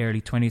and the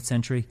early 20th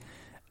century.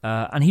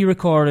 And he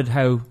recorded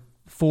how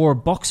 4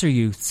 boxer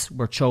youths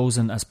were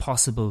chosen as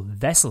possible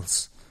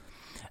vessels.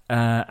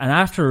 And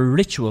after a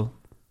ritual,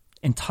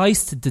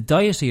 enticed the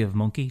deity of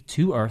Monkey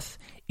to earth,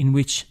 in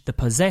which the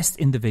possessed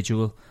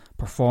individual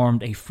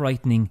performed a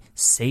frightening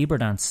saber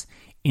dance,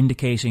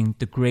 indicating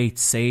the great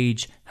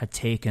sage had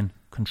taken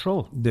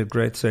control. The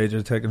great sage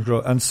had taken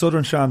control. And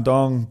Southern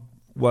Shandong,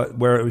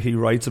 where he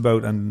writes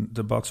about, and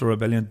the Boxer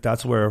Rebellion,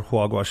 that's where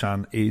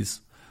Huaguashan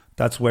is.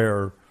 That's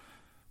where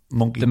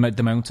Monkey...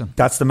 The mountain.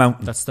 That's the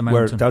mountain. That's the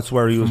mountain. That's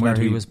where he was where meant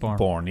to he be was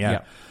born.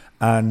 Yeah.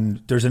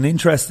 And there's an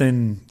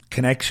interesting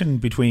connection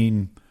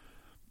between...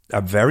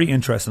 A very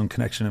interesting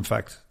connection, in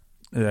fact.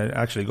 It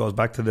actually goes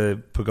back to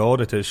the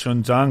pagoda, to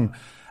Xunjiang,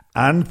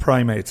 and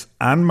primates,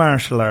 and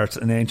martial arts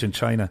in ancient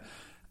China.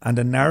 And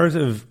the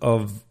narrative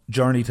of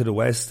Journey to the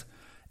West,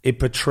 it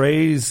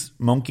portrays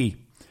Monkey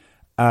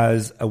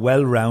as a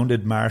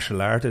well-rounded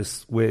martial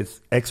artist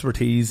with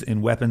expertise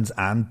in weapons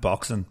and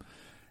boxing.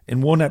 In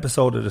one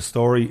episode of the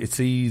story, it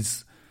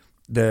sees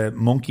the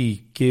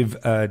monkey give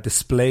a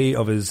display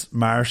of his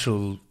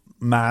martial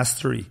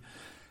mastery.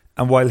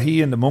 And while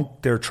he and the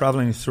monk, they're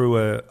travelling through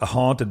a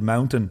haunted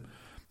mountain,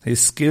 his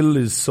skill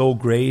is so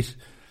great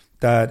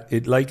that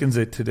it likens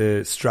it to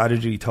the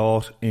strategy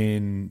taught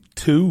in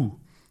 2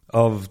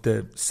 of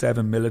the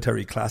 7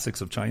 military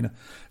classics of China.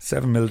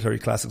 7 military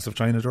classics of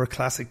China. There are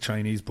classic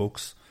Chinese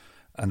books,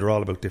 and they're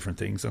all about different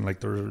things. And like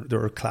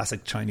there are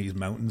classic Chinese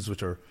mountains,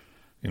 which are,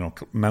 you know,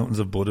 mountains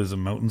of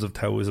Buddhism, mountains of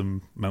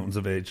Taoism, mountains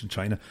of ancient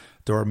China.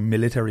 There are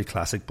military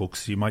classic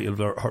books. You might have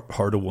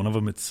heard of one of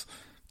them. It's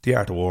The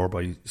Art of War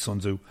by Sun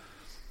Tzu.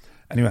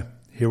 Anyway,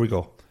 here we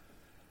go.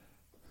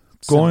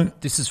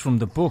 This is from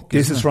the book.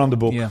 This is from the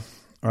book. Yeah.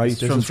 Right.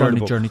 This is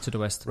from Journey to the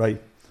West.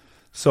 Right.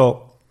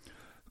 So,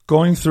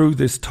 going through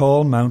this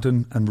tall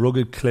mountain and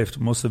rugged cliff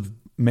must have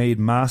made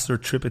Master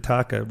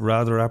Tripitaka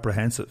rather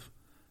apprehensive.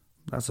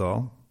 That's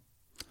all.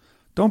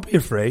 Don't be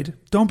afraid.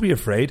 Don't be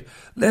afraid.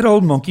 Let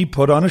old monkey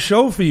put on a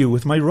show for you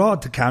with my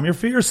rod to calm your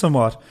fears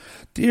somewhat.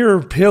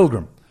 Dear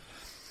pilgrim.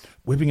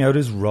 Whipping out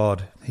his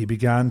rod, he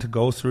began to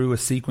go through a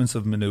sequence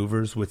of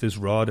manoeuvres with his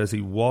rod as he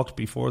walked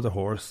before the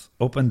horse,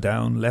 up and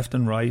down, left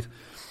and right,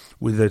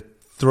 with the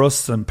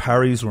thrusts and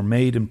parries were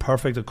made in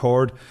perfect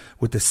accord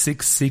with the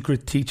 6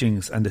 secret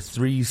teachings and the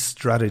 3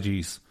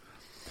 strategies.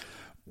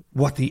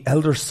 What the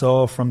elder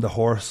saw from the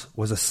horse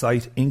was a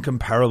sight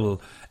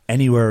incomparable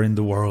anywhere in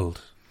the world.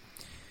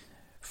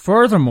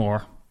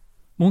 Furthermore,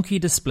 Monkey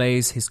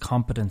displays his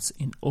competence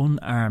in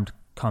unarmed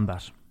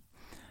combat.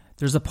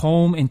 There's a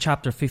poem in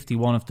chapter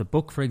 51 of the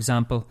book, for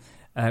example,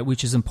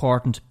 which is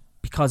important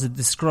because it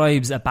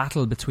describes a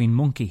battle between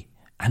Monkey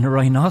and a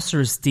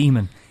rhinoceros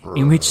demon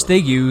in which they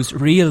use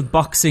real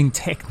boxing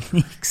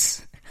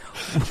techniques.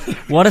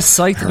 What a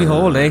sight to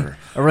behold, eh?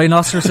 A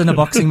rhinoceros in a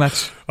boxing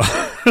match.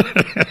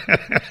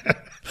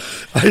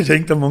 I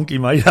think the monkey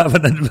might have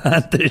an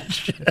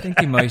advantage. I think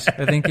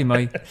he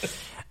might.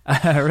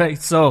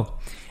 Right, so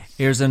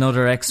here's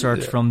another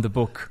excerpt from the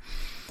book.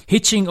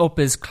 Hitching up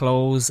his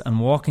clothes and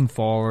walking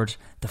forward,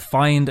 the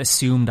fiend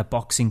assumed a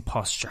boxing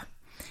posture.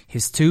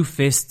 His 2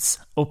 fists,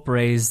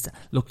 upraised,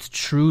 looked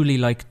truly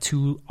like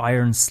 2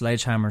 iron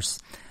sledgehammers.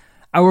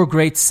 Our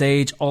great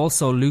sage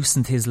also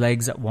loosened his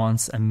legs at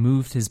once and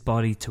moved his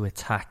body to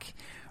attack.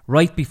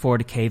 Right before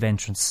the cave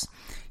entrance,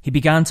 he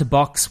began to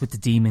box with the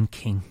Demon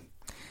King.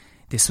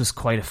 This was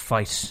quite a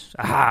fight.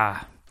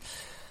 Aha!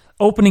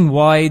 Opening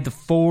wide, the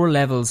 4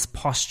 levels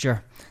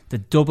posture, the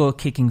double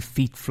kicking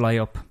feet fly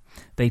up.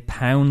 They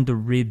pound the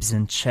ribs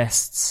and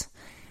chests.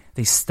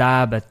 They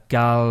stab at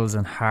galls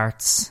and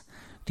hearts.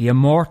 The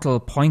immortal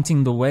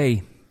pointing the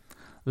way.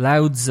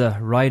 Lao Tzu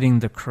riding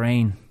the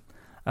crane.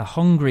 A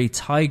hungry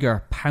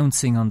tiger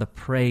pouncing on the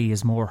prey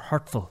is more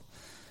hurtful.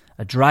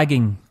 A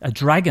dragon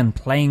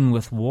playing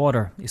with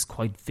water is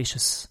quite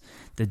vicious.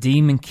 The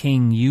Demon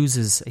King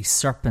uses a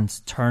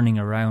serpent turning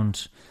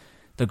around.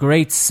 The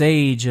great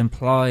sage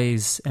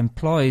employs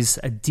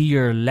a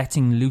deer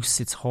letting loose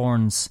its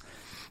horns.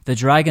 The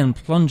dragon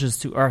plunges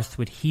to earth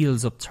with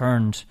heels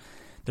upturned.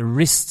 The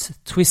wrist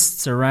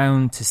twists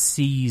around to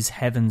seize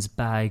heaven's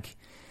bag.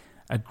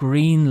 A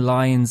green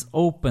lion's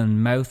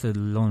open-mouthed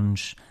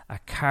lunge. A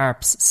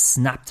carp's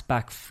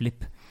snapped-back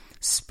flip.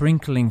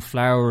 Sprinkling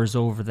flowers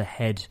over the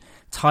head.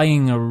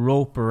 Tying a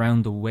rope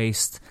around the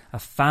waist. A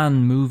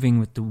fan moving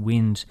with the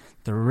wind.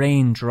 The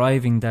rain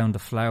driving down the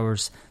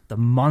flowers. The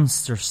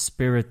monster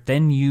spirit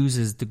then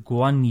uses the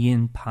Guan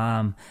Yin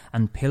palm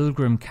and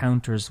pilgrim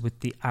counters with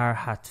the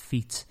Arhat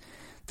feet.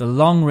 The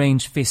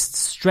long-range fist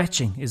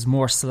stretching is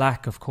more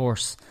slack, of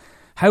course.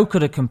 How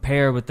could it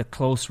compare with the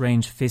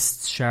close-range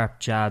fist's sharp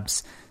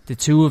jabs? The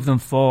 2 of them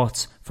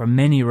fought for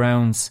many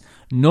rounds.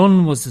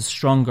 None was the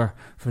stronger,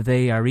 for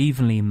they are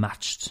evenly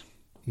matched.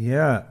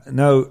 Yeah.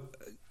 Now,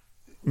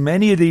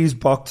 many of these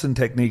boxing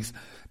techniques,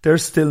 they're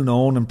still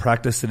known and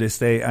practiced to this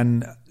day,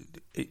 and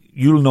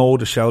you'll know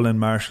the Shaolin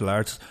martial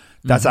arts.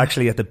 That's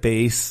actually at the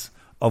base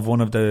of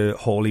one of the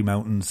holy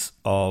mountains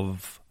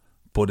of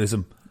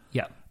Buddhism.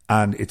 Yeah.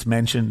 And it's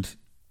mentioned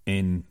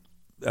in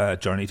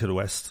Journey to the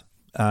West.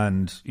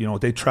 And, you know,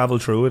 they travel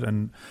through it.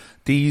 And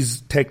these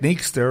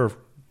techniques, there's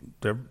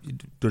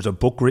a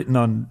book written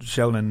on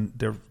Shaolin.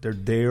 They're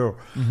there.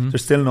 They're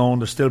still known.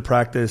 They're still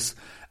practiced.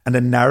 And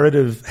the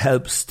narrative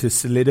helps to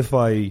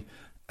solidify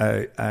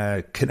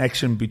a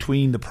connection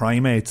between the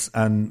primates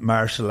and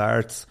martial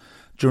arts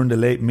during the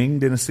late Ming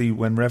dynasty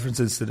when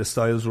references to the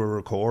styles were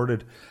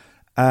recorded.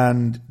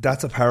 And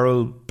that's a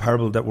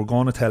parable that we're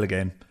going to tell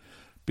again,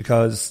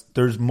 because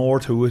there's more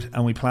to it,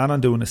 and we plan on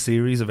doing a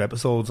series of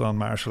episodes on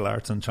martial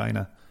arts in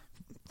China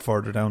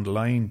further down the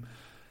line.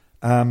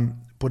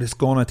 But it's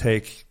going to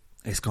take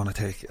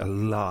a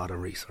lot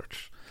of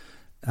research,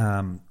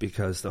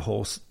 because the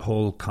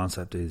whole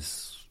concept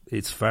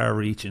it's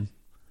far-reaching.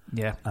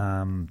 Yeah.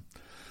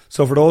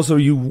 So for those of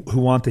you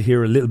who want to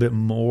hear a little bit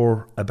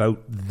more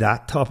about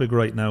that topic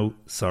right now,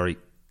 sorry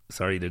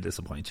to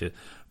disappoint you,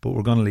 but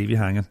we're going to leave you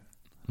hanging.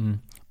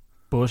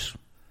 But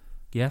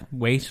yeah,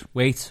 wait.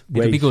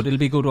 It'll be good. It'll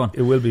be a good one.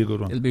 It will be a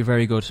good one. It'll be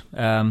very good.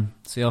 So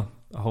yeah,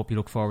 I hope you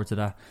look forward to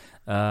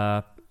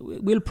that.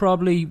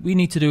 We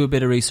need to do a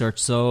bit of research.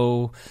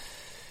 So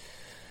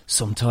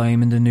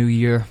sometime in the new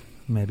year,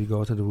 maybe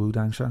go to the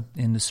Wudang Shan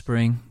in the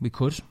spring. We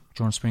could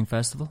during Spring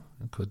Festival.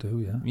 We could do,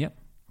 yeah. Yep.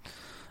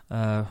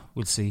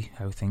 We'll see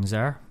how things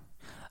are.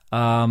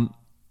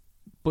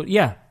 But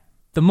yeah,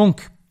 the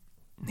monk,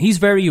 he's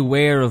very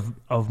aware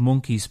of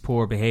Monkey's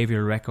poor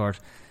behavioural record,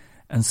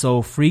 and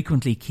so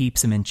frequently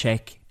keeps him in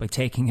check by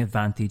taking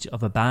advantage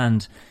of a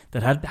band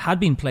that had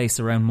been placed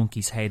around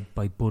Monkey's head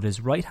by Buddha's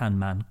right-hand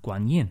man,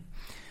 Guan Yin.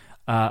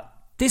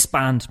 This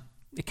band,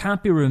 it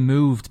can't be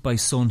removed by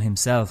Sun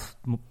himself,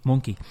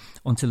 Monkey,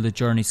 until the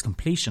journey's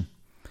completion.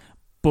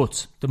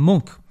 But the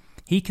monk,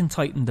 he can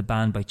tighten the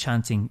band by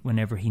chanting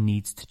whenever he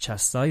needs to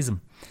chastise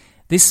him.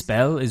 This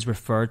spell is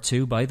referred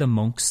to by the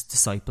monk's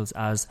disciples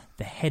as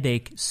the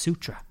Headache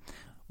Sutra,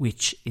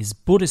 which is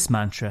Buddhist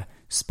mantra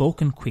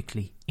spoken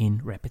quickly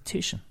in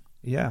repetition.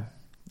 Yeah.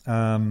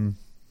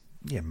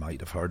 you might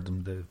have heard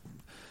them. They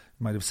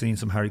might have seen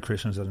some Hare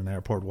Krishnas at an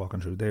airport walking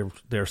through.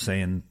 They're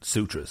saying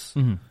sutras,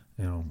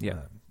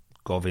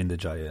 Govinda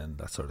Jaya and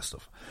that sort of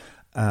stuff.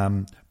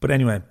 But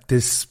anyway,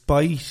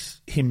 despite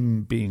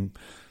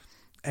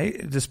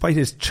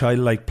his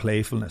childlike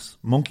playfulness,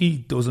 Monkey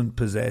doesn't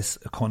possess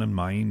a cunning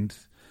mind.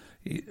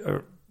 He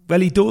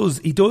does.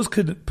 He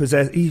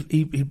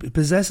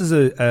possesses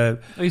a.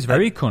 He's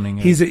very cunning.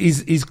 Yeah.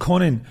 He's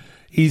cunning.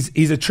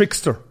 He's a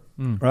trickster,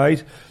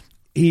 right?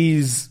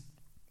 He's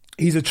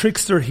a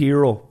trickster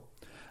hero,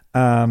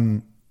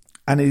 and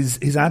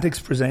his antics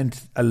present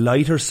a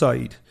lighter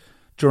side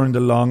during the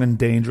long and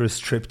dangerous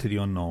trip to the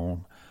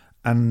unknown.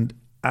 And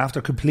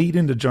after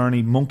completing the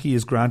journey, Monkey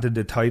is granted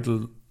the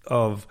title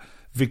of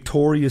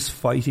Victorious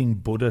Fighting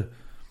Buddha,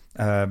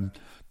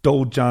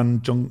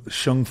 Dojan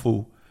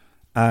Shungfu,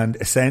 and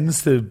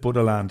ascends to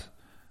Buddha land.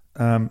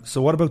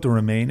 So what about the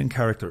remaining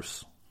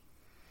characters?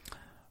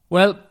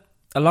 Well,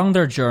 along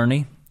their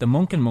journey, the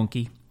monk and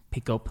monkey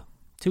pick up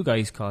two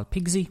guys called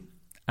Pigsy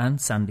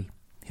and Sandy,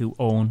 who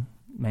Owen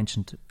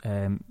mentioned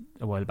a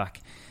while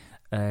back.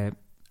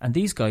 And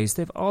these guys,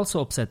 they've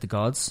also upset the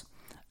gods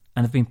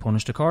and have been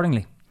punished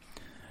accordingly.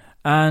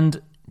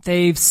 And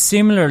they've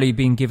similarly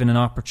been given an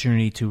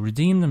opportunity to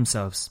redeem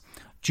themselves.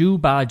 Zhu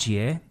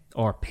Bajie,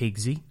 or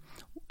Pigsy,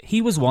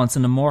 he was once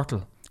an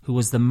immortal who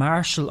was the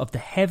marshal of the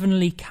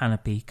heavenly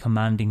canopy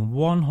commanding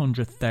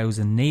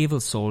 100,000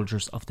 naval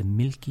soldiers of the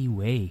Milky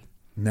Way.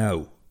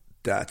 Now,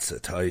 that's a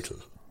title.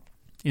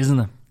 Isn't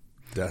it?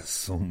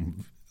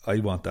 I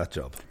want that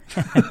job.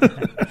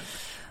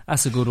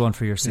 That's a good one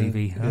for your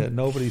CV. Yeah,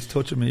 nobody's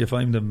touching me if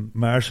I'm the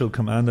marshal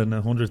commanding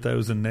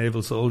 100,000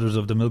 naval soldiers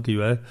of the Milky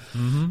Way.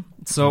 Mm-hmm.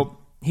 So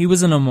he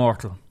was an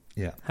immortal.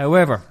 Yeah.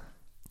 However,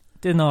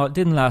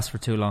 didn't last for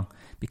too long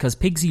because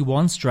Pigsy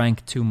once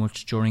drank too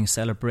much during a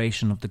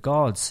celebration of the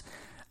gods,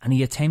 and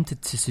he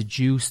attempted to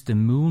seduce the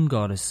moon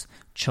goddess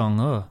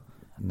Chang'e.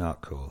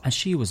 Not cool. And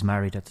she was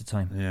married at the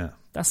time. Yeah.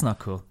 That's not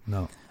cool.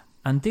 No.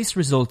 And this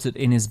resulted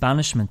in his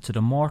banishment to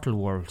the mortal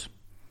world.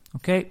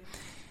 Okay?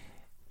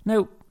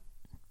 Now,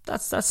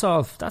 that's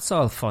all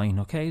fine,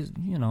 okay?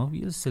 You know,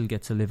 you'll still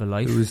get to live a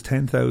life. It was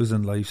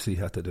 10,000 lives he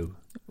had to do.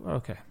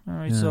 Okay. All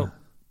right, so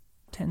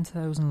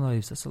 10,000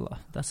 lives, that's a lot.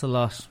 That's a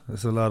lot.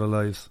 That's a lot of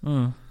lives.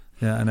 Mm.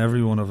 Yeah, and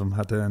every one of them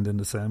had to end in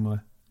the same way.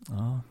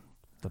 Oh,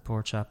 the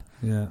poor chap.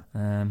 Yeah.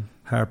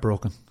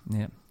 Heartbroken.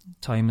 Yeah.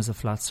 Time is a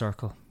flat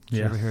circle. Did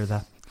you ever hear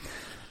that?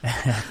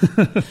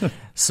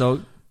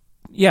 So,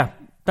 yeah,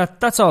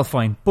 that's all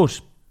fine.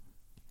 But,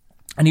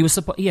 and he was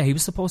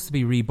supposed to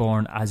be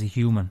reborn as a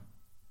human.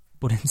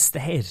 But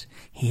instead,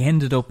 he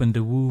ended up in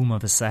the womb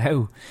of a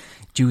sow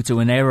due to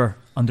an error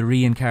on the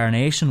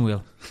reincarnation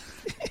wheel.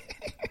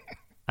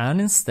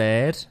 And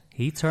instead,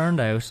 he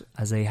turned out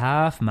as a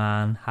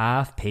half-man,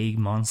 half-pig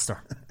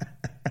monster.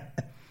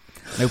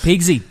 Now,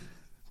 Pigsy,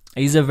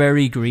 he's a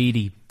very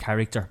greedy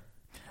character.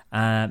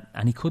 And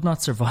he could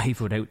not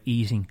survive without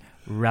eating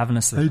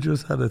ravenously. I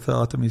just had a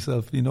thought to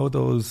myself. You know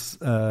those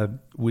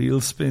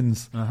wheel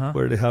spins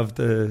where they have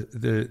the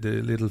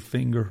little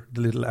finger,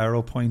 the little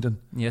arrow pointing?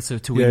 Yeah, so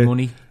to win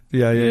money.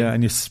 Yeah,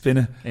 and you spin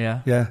it.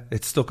 Yeah. Yeah,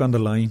 it's stuck on the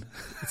line.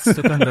 It's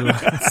stuck on the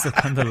line. It's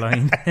stuck on the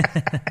line.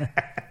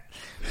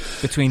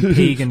 Between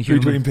pig and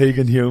human. Between pig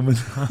and human.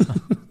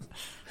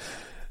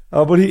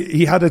 But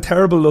he had a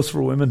terrible lust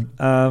for women.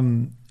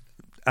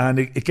 And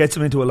it gets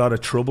him into a lot of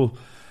trouble.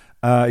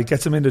 It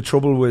gets him into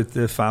trouble with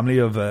the family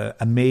of a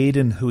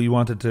maiden who he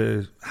wanted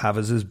to have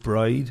as his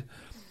bride.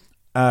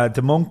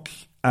 The monk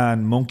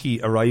and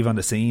monkey arrive on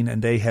the scene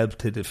and they help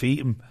to defeat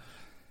him.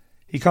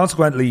 He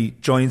consequently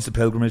joins the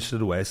pilgrimage to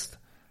the west.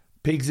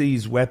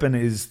 Pigsy's weapon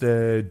is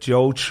the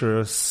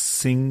Jotra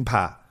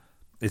Singpa.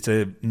 It's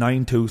a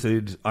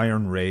 9-toothed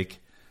iron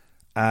rake,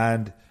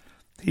 and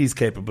he's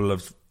capable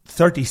of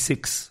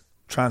 36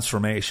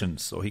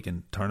 transformations, so he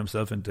can turn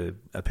himself into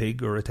a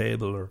pig or a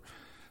table or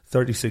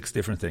 36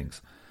 different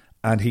things.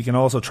 And he can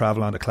also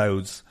travel on the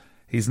clouds.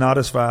 He's not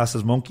as fast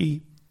as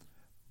Monkey,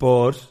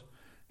 but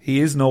he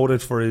is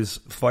noted for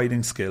his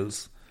fighting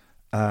skills.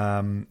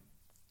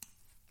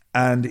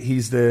 And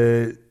he's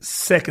the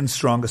second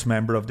strongest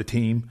member of the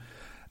team,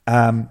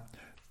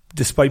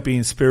 despite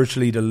being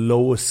spiritually the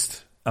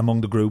lowest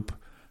among the group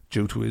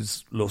due to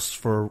his lust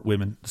for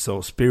women. So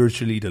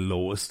spiritually the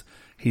lowest.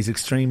 He's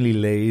extremely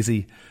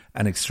lazy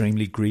and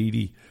extremely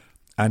greedy,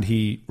 and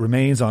he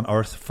remains on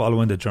Earth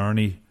following the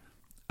journey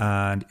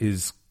and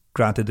is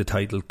granted the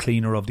title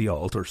Cleaner of the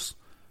Altars,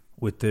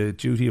 with the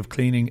duty of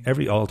cleaning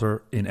every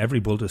altar in every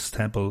Buddhist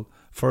temple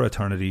for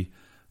eternity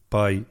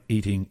by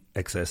eating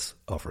excess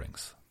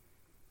offerings.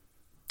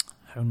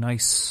 How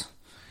nice.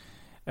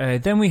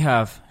 Then we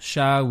have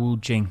Sha Wu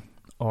Jing,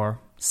 or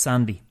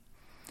Sandy.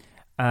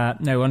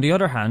 Now, on the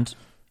other hand,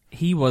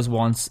 he was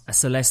once a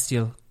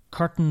celestial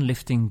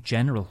curtain-lifting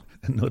general.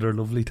 Another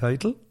lovely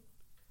title.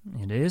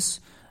 It is.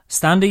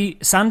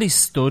 Sandy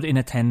stood in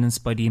attendance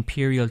by the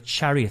imperial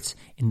chariot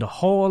in the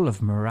Hall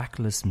of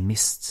Miraculous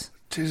Mists.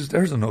 Jesus,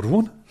 there's another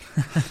one.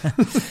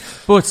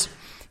 But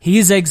he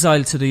is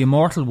exiled to the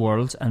immortal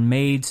world and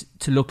made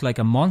to look like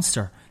a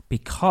monster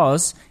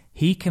because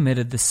he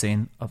committed the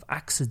sin of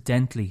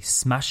accidentally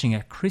smashing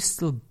a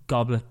crystal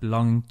goblet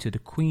belonging to the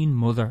Queen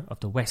Mother of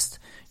the West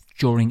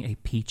during a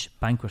peach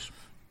banquet.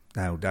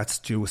 Now, that's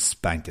due a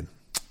spanking.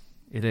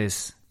 It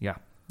is, yeah.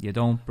 You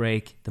don't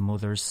break the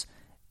mother's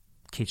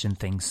kitchen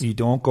things. You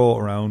don't go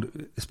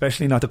around,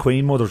 especially not the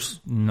Queen Mothers.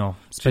 No,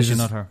 especially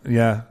not her.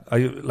 Yeah,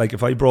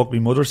 if I broke my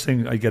mother's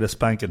thing, I'd get a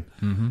spanking.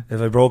 Mm-hmm.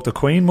 If I broke the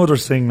Queen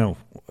Mother's thing now,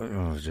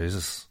 oh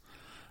Jesus,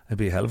 it'd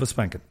be a hell of a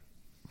spanking.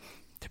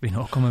 There'd be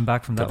no coming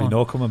back from that. There'd be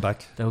no coming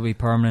back. There would be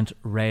permanent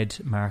red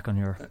mark on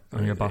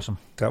your bottom.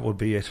 That would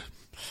be it.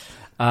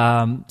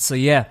 So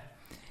yeah,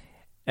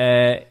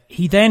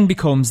 he then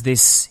becomes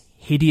this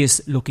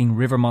hideous-looking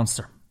river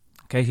monster.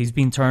 Okay, he's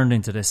been turned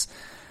into this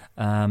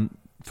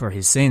for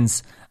his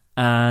sins,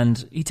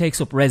 and he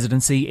takes up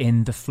residency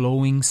in the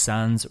Flowing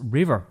Sands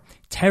River,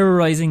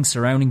 terrorising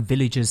surrounding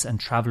villages and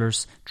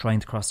travellers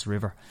trying to cross the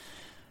river.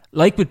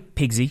 Like with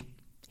Pigsy,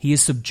 he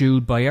is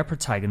subdued by our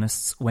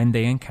protagonists when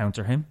they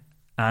encounter him,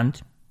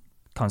 and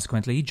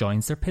consequently he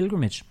joins their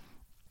pilgrimage.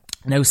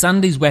 Now,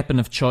 Sandy's weapon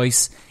of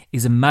choice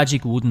is a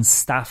magic wooden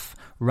staff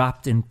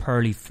wrapped in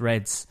pearly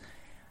threads.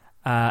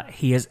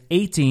 He has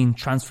 18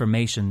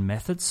 transformation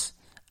methods,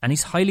 and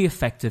he's highly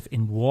effective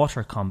in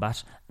water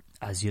combat,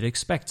 as you'd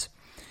expect.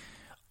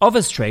 Of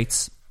his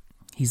traits,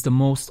 he's the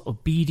most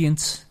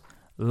obedient,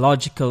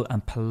 logical,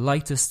 and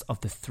politest of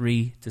the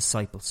three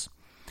disciples.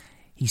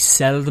 He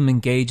seldom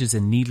engages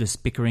in needless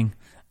bickering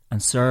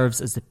and serves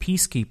as the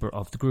peacekeeper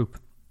of the group.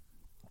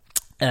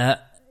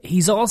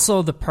 He's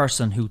also the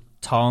person who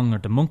Tong, or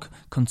the monk,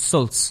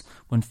 consults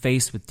when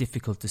faced with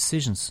difficult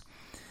decisions.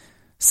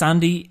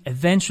 Sandy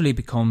eventually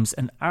becomes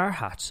an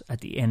arhat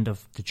at the end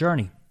of the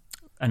journey.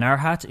 An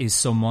arhat is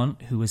someone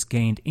who has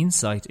gained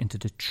insight into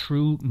the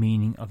true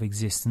meaning of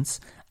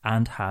existence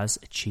and has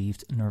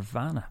achieved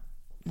nirvana.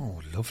 Oh,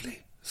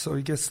 lovely. So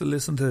he gets to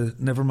listen to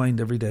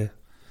Nevermind every day.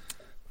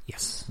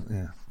 Yes.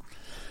 Yeah.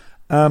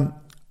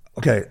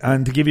 Okay,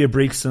 and to give you a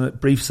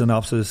brief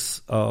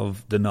synopsis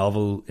of the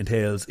novel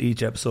entails,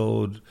 each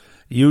episode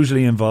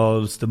usually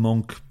involves the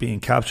monk being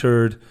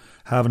captured,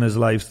 having his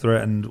life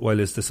threatened, while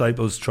his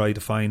disciples try to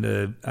find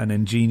an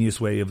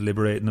ingenious way of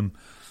liberating him.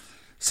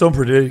 Some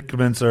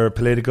predicaments are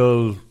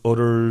political,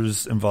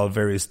 others involve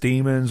various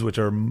demons, which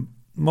are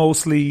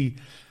mostly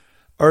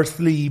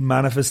earthly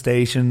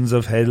manifestations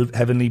of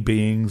heavenly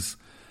beings.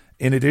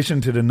 In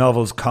addition to the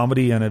novel's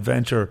comedy and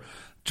adventure,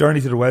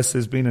 Journey to the West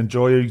has been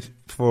enjoyed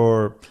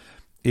for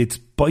its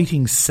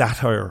biting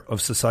satire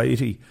of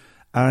society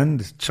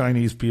and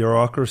Chinese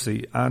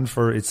bureaucracy, and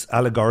for its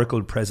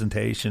allegorical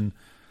presentation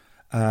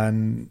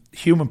and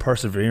human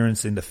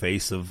perseverance in the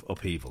face of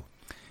upheaval.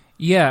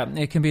 Yeah,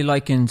 it can be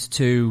likened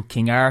to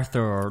King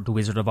Arthur or The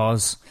Wizard of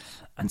Oz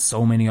and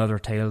so many other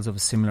tales of a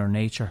similar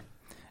nature.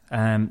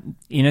 In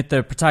it,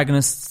 the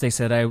protagonists, they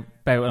set out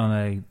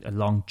on a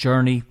long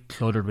journey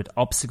cluttered with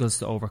obstacles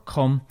to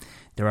overcome.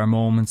 There are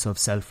moments of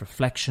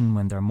self-reflection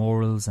when their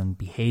morals and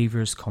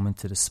behaviours come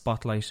into the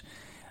spotlight,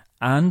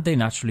 and they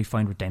naturally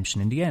find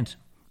redemption in the end.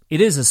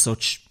 It is, as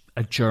such,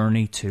 a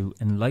journey to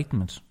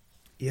enlightenment.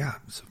 Yeah,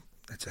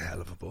 it's a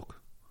hell of a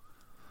book.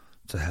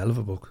 It's a hell of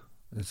a book.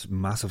 It's a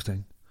massive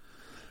thing.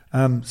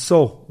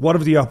 So, what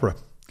of the opera?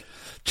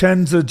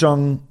 Chen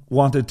Zizhong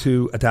wanted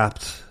to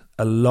adapt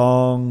a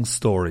long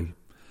story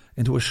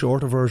into a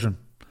shorter version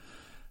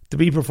to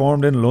be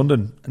performed in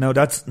London. Now,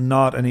 that's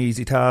not an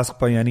easy task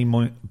by any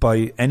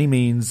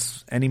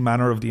means, any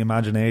manner of the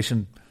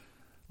imagination.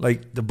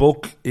 Like, the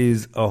book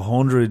is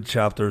 100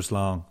 chapters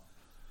long.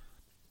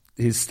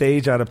 His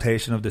stage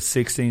adaptation of the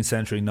 16th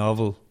century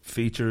novel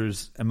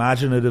features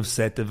imaginative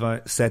set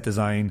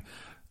design.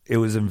 It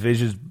was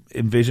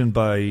envisioned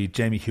by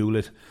Jamie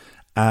Hewlett,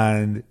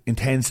 and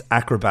intense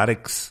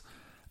acrobatics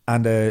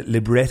and a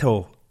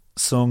libretto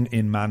sung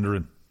in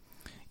Mandarin.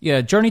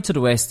 Yeah, Journey to the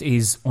West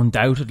is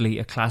undoubtedly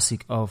a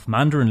classic of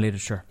Mandarin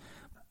literature,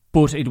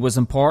 but it was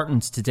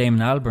important to Damon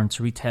Albarn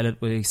to retell it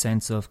with a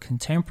sense of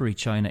contemporary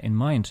China in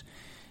mind.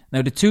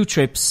 Now, the two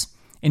trips,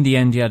 in the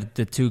end,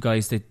 the two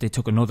guys, they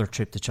took another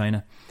trip to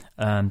China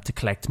to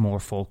collect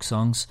more folk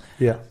songs.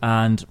 Yeah.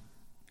 And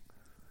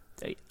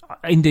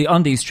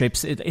on these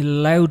trips, it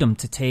allowed them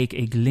to take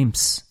a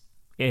glimpse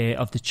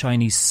of the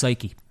Chinese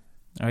psyche,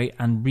 all right,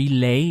 and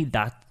relay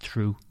that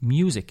through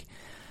music.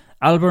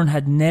 Albarn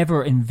had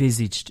never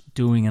envisaged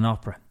doing an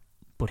opera,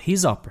 but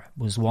his opera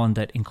was one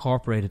that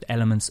incorporated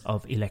elements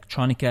of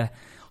electronica,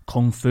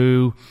 kung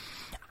fu,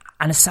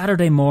 and a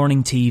Saturday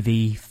morning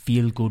TV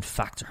feel-good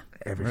factor.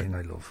 Everything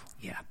I love.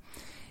 Yeah.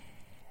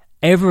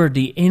 Ever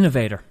the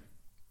innovator,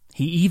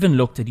 he even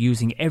looked at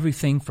using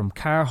everything from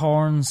car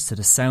horns to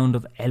the sound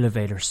of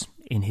elevators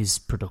in his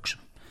production.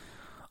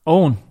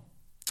 Owen,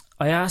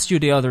 I asked you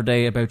the other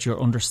day about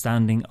your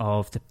understanding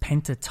of the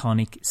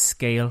pentatonic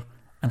scale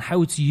and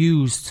how it's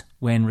used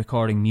when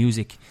recording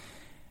music.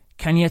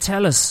 Can you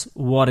tell us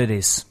what it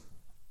is?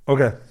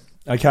 Okay,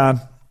 I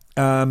can.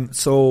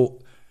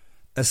 So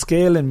a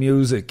scale in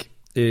music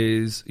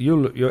is,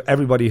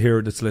 everybody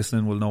here that's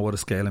listening will know what a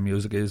scale in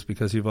music is,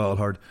 because you've all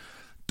heard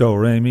do,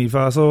 re, mi,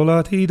 fa, sol,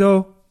 la, ti,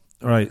 do.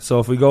 Right. So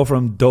if we go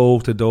from do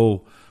to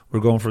do, we're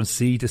going from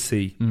C to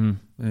C.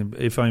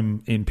 If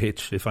I'm in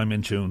pitch, if I'm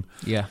in tune.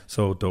 Yeah.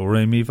 So do,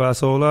 re, mi, fa,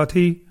 sol, la,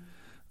 ti.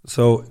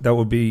 So that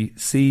would be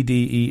C,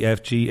 D, E,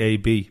 F, G, A,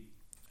 B.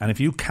 And if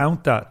you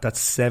count that, that's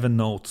 7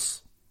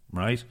 notes,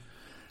 right?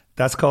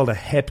 That's called a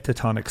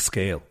heptatonic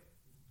scale,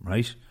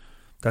 right?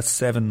 That's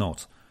 7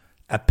 notes.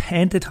 A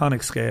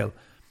pentatonic scale,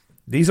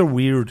 these are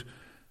weird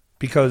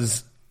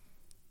because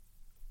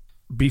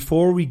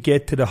before we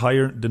get to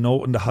the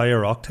note in the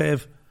higher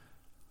octave,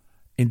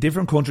 in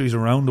different countries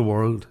around the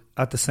world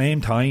at the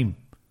same time,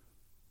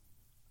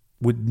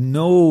 with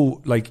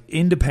no, like,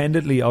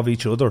 independently of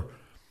each other,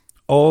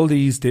 all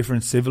these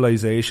different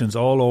civilizations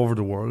all over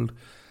the world,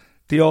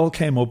 they all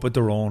came up with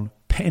their own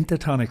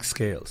pentatonic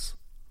scales.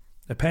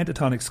 A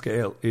pentatonic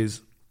scale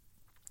is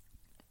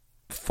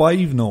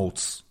 5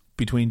 notes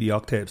between the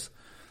octaves.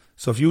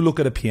 So if you look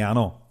at a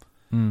piano,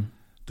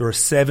 there are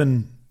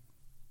 7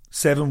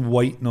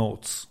 white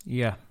notes.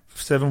 Yeah.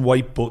 7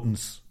 white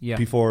buttons Yeah.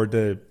 before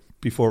it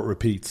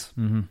repeats.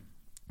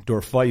 There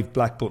are 5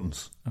 black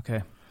buttons.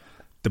 Okay.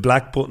 The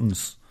black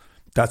buttons,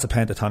 that's a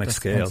pentatonic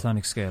scale.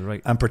 Pentatonic scale,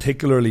 right. And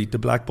particularly the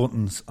black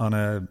buttons on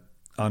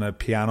a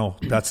piano,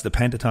 that's the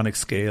pentatonic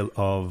scale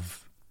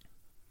of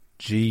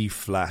G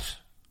flat,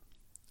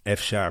 F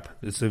sharp.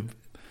 It's a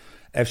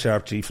F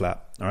sharp, G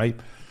flat, all right?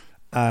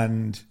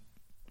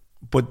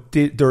 But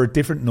there are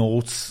different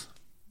notes.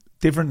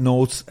 Different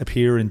notes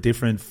appear in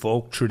different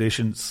folk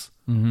traditions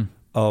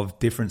of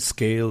different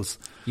scales.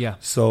 Yeah.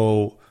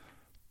 So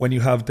when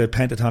you have the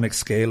pentatonic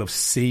scale of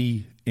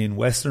C in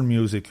Western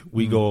music,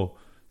 we go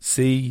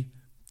C,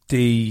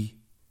 D,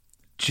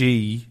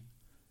 G,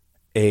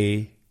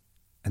 A,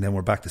 and then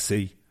we're back to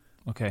C.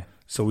 Okay.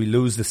 So we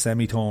lose the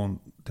semitone,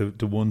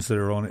 the ones that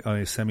are on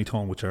a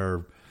semitone, which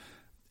are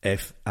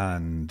F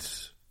and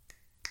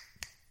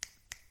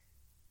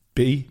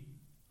B.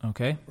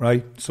 Okay.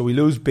 Right? So we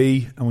lose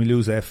B and we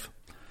lose F.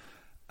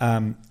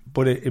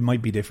 But it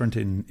might be different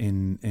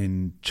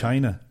in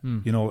China.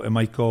 You know, it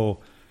might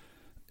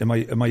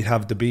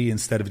have the B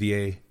instead of the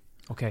A.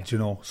 Okay. Do you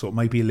know? So it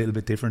might be a little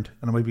bit different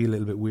and it might be a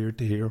little bit weird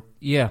to hear.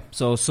 Yeah.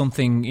 So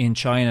something in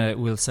China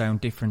will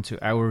sound different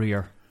to our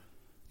ear.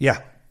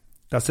 Yeah.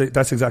 That's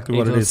exactly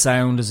what it is. It'll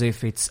sound as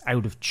if it's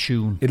out of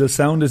tune. It'll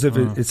sound as if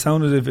it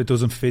sounds as if it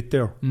doesn't fit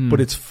there.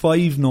 But it's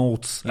 5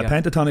 notes. Yeah. A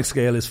pentatonic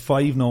scale is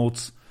 5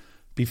 notes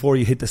before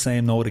you hit the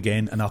same note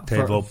again, an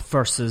octave up.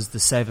 Versus the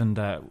 7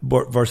 that...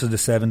 Versus the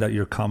 7 that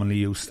you're commonly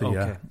used to, Okay.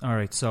 yeah. All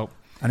right. So...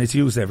 And it's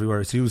used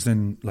everywhere. It's used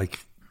in, like,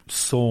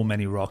 so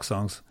many rock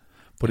songs.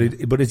 But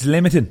it's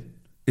limiting.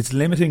 It's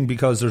limiting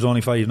because there's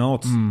only 5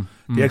 notes.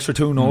 The extra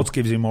 2 notes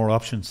gives you more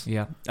options.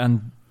 Yeah.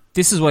 And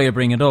this is why I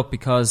bring it up,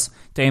 because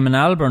Damon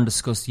Albarn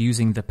discussed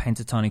using the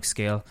pentatonic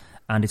scale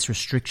and its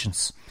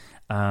restrictions.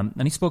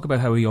 And he spoke about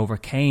how he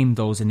overcame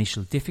those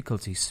initial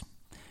difficulties.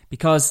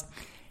 Because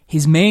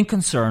his main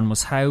concern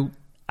was how,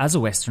 as a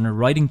Westerner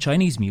writing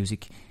Chinese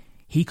music,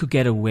 he could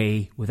get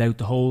away without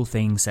the whole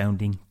thing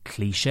sounding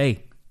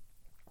cliche,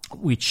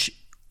 which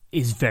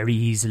is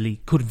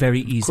could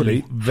very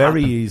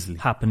easily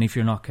happen if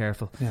you're not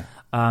careful. Yeah.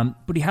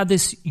 But he had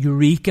this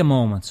eureka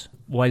moment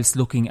whilst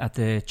looking at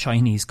the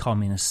Chinese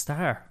Communist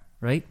star,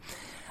 right?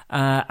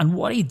 And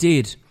what he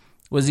did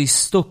was he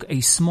stuck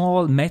a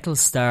small metal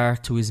star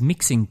to his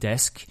mixing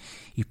desk.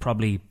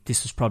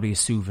 This was probably a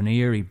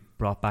souvenir he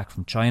brought back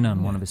from China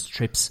on one of his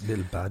trips. A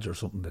little badge or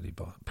something that he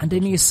bought. And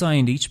then he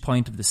assigned each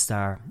point of the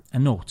star a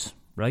note,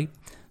 right?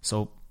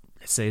 So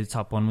let's say the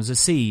top one was a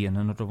C and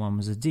another one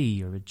was a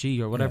D or a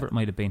G or whatever it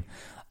might have been.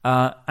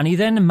 And he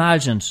then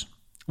imagined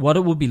what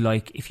it would be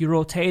like if you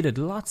rotated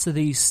lots of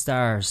these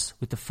stars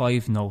with the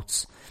 5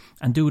 notes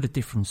and do it at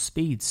different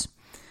speeds.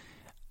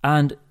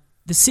 And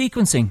the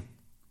sequencing,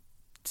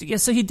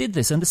 so he did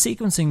this, and the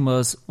sequencing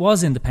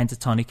was in the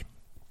pentatonic.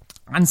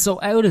 And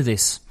so out of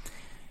this,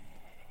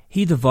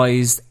 he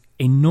devised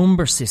a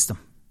number system,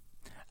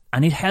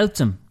 and it helped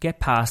him get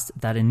past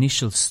that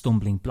initial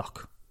stumbling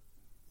block.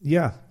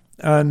 Yeah,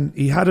 and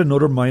he had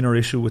another minor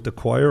issue with the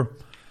choir.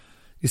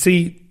 You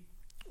see,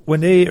 when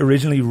they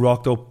originally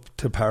rocked up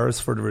to Paris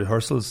for the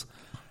rehearsals,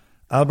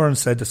 Albarn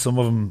said that some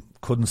of them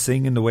couldn't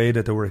sing in the way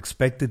that they were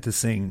expected to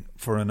sing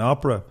for an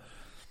opera.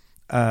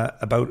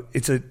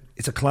 It's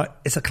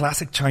a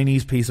classic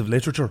Chinese piece of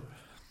literature.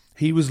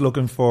 He was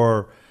looking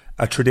for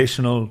a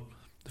traditional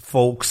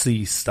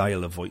folksy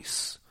style of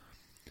voice.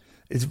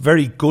 It's a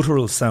very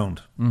guttural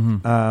sound.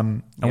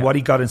 And what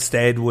he got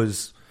instead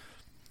was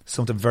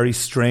something very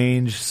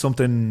strange,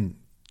 something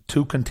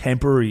too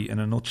contemporary in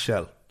a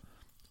nutshell.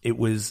 It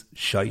was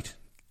shite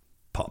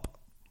pop.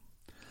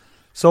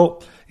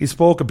 So he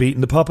spoke of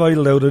beating the pop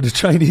idol out of the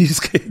Chinese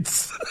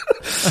kids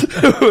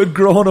who had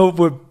grown up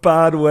with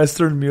bad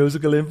Western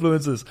musical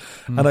influences.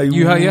 And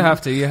you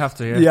have to.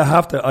 Yeah. You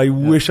have to. I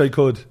wish I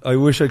could. I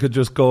wish I could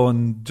just go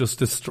and just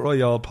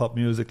destroy all pop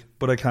music,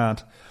 but I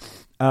can't.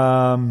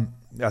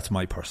 That's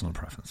my personal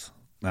preference.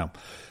 Now,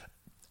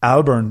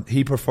 Albarn,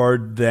 he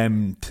preferred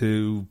them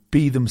to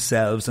be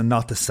themselves and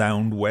not to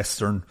sound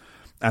Western.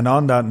 And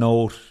on that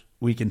note,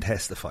 we can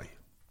testify.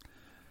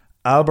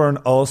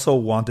 Albarn also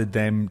wanted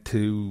them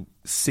to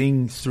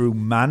sing through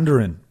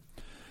Mandarin,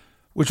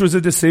 which was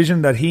a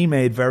decision that he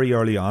made very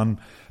early on.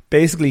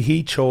 Basically,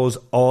 he chose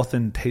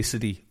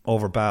authenticity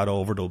over bad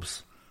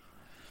overdubs.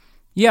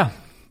 Yeah,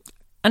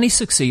 and he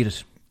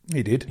succeeded.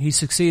 He did. He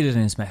succeeded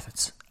in his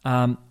methods.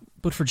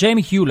 But for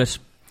Jamie Hewlett,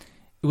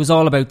 it was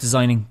all about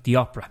designing the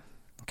opera.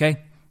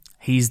 Okay?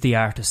 He's the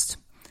artist.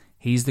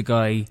 He's the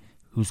guy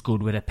who's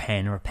good with a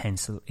pen or a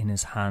pencil in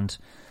his hand.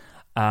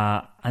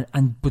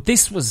 But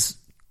this was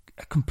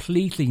a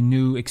completely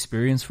new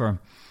experience for him.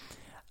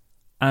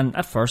 And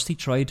at first he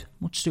tried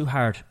much too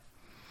hard.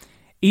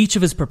 Each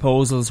of his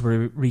proposals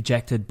were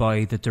rejected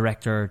by the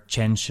director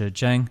Chen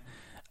Shizheng.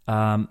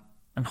 And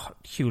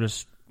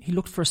Hewlett, he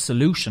looked for a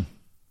solution.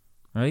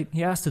 Right?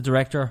 He asked the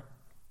director,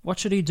 what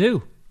should he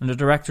do? And the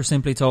director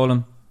simply told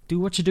him, do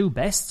what you do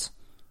best.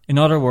 In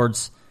other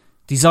words,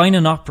 design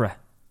an opera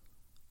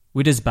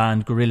with his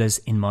band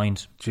Gorillaz in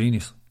mind.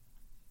 Genius.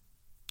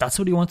 That's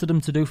what he wanted them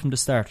to do from the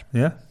start.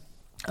 Yeah.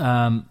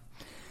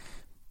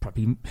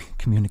 Probably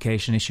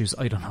communication issues,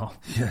 I don't know.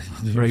 Yeah.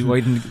 Right,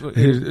 why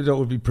didn't, that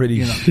would be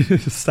pretty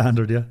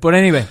standard, yeah. But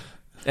anyway,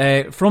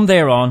 from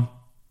there on,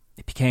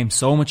 it became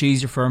so much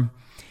easier for him.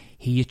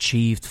 He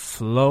achieved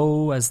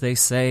flow, as they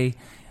say,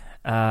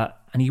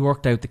 and he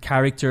worked out the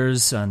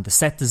characters and the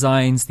set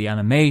designs, the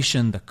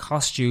animation, the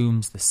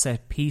costumes, the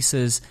set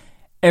pieces,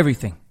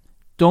 everything.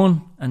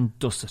 Done and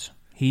dusted.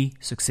 He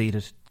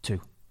succeeded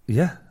too.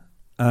 Yeah.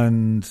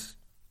 And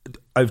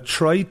I've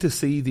tried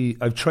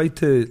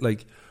to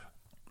like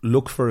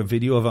look for a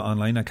video of it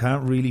online. I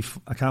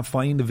can't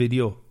find a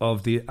video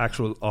of the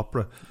actual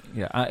opera.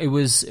 Yeah, it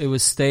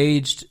was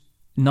staged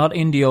not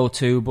in the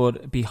O2,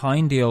 but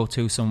behind the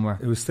O2 somewhere.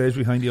 It was staged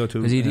behind the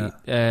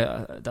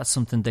O2. That's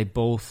something they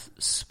both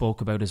spoke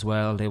about as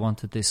well. They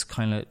wanted this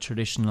kind of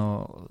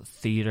traditional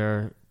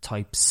theatre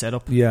type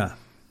setup. Yeah.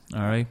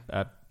 All right.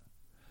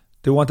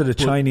 They wanted a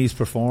Chinese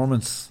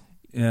performance.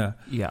 Yeah.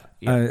 Yeah.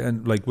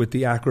 And like with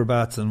the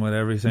acrobats and with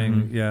everything.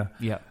 Mm-hmm. Yeah.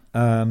 Yeah.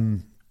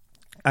 And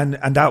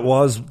that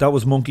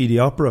was Monkey the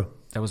Opera.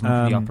 That was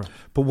Monkey the Opera.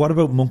 But what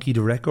about Monkey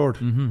the Record?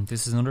 Mm-hmm.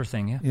 This is another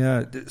thing, yeah.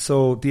 Yeah.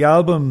 So the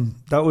album,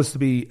 that was to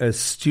be a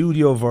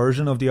studio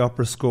version of the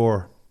opera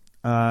score.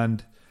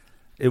 And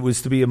it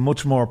was to be a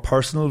much more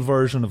personal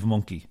version of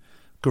Monkey.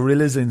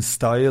 Gorillaz in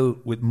style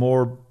with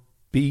more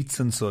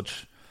beats and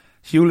such.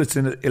 Hewlett's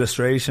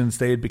illustrations,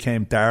 they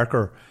became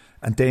darker.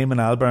 And Damon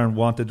Albarn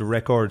wanted the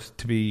record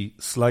to be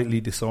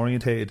slightly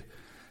disorientated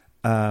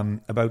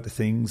about the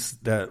things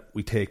that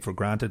we take for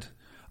granted.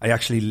 I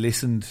actually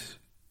listened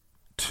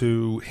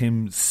to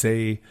him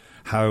say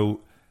how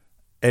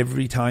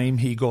every time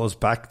he goes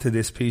back to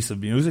this piece of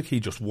music, he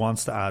just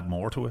wants to add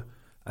more to it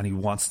and he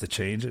wants to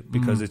change it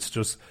because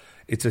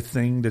it's a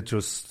thing that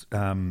just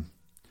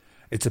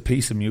it's a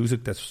piece of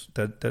music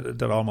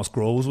that almost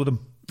grows with him.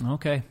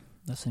 Okay,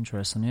 that's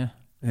interesting. Yeah,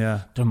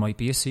 yeah. There might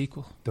be a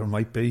sequel. There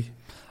might be.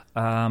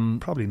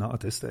 Probably not at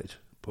this stage,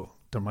 but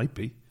there might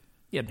be.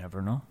 You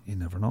never know. You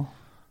never know.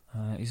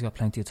 He's got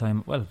plenty of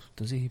time. Well,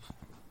 does he?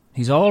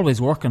 He's always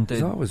working.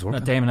 He's always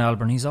working. Damon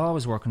Albarn, he's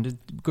always working. The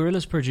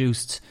Gorillaz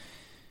produced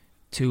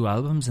 2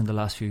 albums in the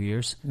last few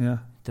years. Yeah.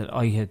 That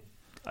I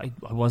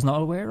was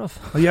not aware of.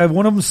 Oh, yeah,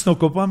 one of them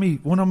snuck up on me.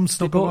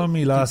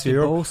 Last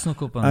year. They both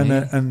snuck up on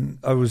me. And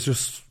I was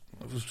just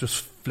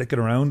flicking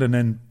around, and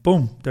then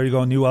boom, there you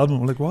go, a new album.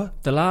 I'm like,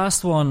 what? The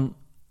last one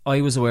I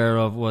was aware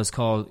of was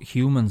called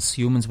Humans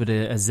with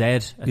a Z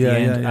at the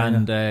end,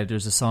 and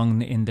there's a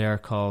song in there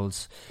called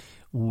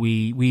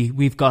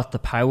We've Got the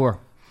Power.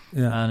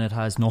 Yeah. And it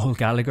has Noel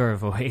Gallagher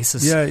of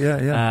Oasis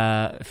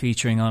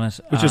featuring on it.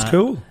 Which is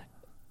cool.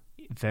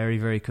 Very,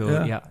 very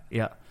cool.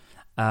 Yeah.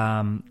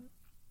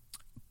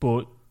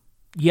 But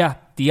yeah,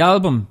 the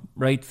album,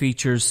 right,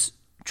 features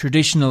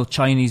traditional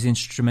Chinese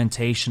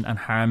instrumentation and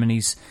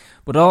harmonies,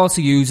 but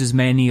also uses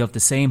many of the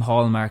same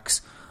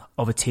hallmarks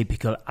of a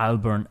typical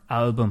Albarn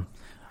album.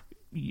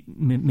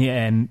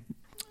 Mainly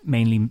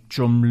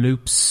drum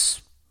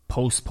loops,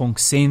 post-punk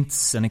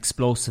synths, and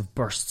explosive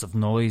bursts of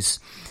noise.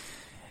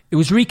 It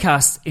was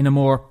recast in a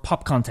more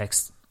pop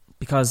context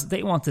because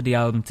they wanted the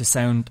album to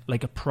sound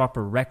like a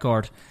proper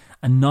record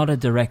and not a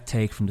direct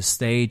take from the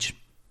stage.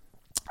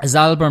 As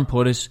Albarn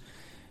put it,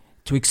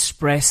 to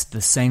express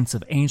the sense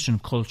of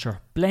ancient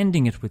culture,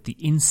 blending it with the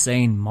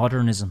insane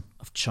modernism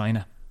of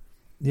China.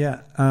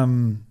 Yeah,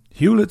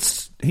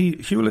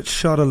 Hewlett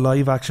shot a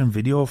live action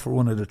video for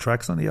one of the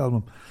tracks on the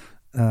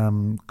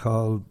album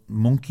called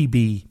Monkey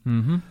Bee.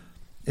 Mm-hmm.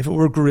 If it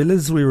were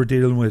Gorillaz we were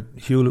dealing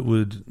with, Hewlett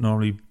would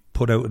normally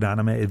put out an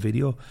animated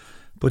video,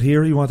 but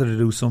here he wanted to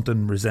do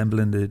something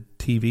resembling the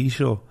TV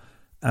show,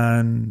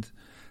 and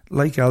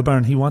like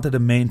Albarn, he wanted to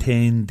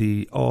maintain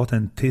the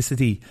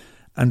authenticity,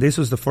 and this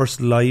was the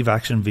first live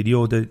action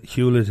video that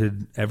Hewlett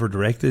had ever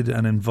directed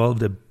and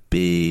involved a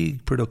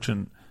big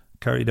production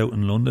carried out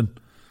in London.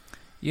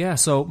 Yeah,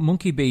 so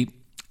Monkey Bee,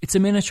 it's a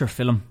miniature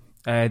film.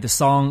 The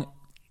song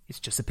is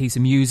just a piece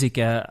of music,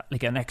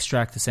 like an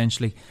extract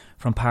essentially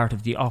from part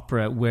of the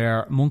opera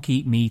where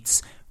Monkey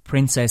meets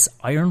Princess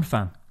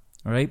Ironfan,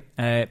 All right,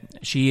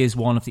 she is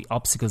one of the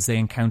obstacles they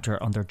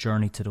encounter on their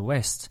journey to the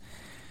West.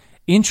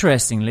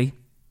 Interestingly,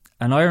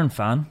 an iron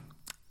fan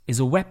is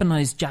a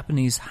weaponized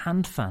Japanese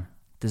hand fan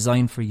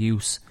designed for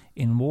use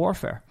in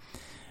warfare.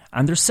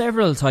 And there's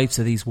several types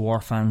of these war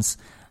fans,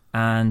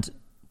 and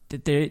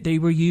they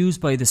were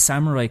used by the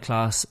samurai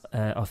class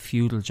of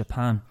feudal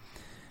Japan.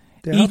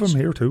 They have them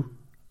here too.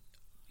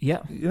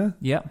 Yeah.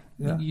 Yeah.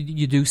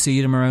 You do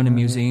see them around in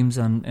museums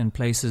and in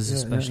places,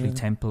 especially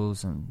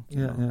temples. And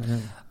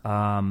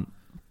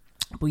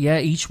but yeah,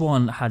 each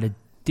one had a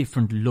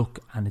different look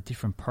and a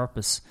different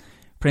purpose.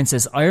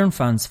 Princess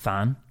Ironfan's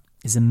fan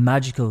is a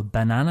magical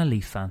banana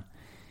leaf fan.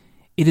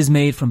 It is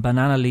made from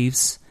banana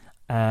leaves.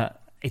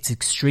 It's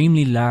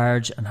extremely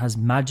large and has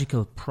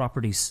magical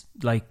properties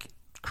like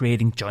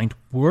creating giant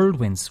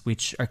whirlwinds,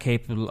 which are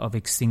capable of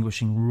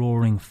extinguishing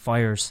roaring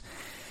fires.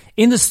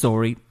 In the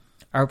story,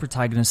 our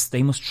protagonists,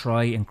 they must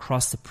try and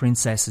cross the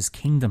princess's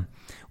kingdom,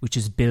 which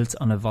is built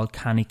on a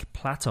volcanic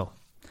plateau.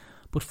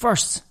 But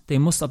first, they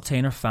must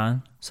obtain her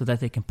fan so that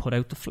they can put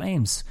out the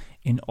flames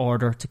in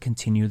order to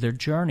continue their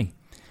journey.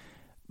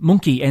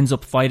 Monkey ends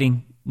up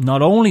fighting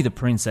not only the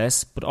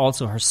princess, but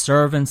also her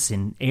servants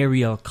in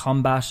aerial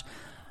combat,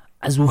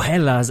 as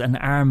well as an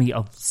army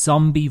of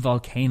zombie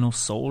volcano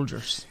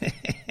soldiers.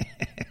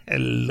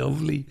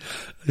 Lovely.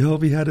 I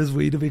hope he had his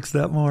Weetabix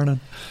that morning.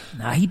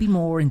 Nah, he'd be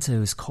more into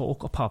his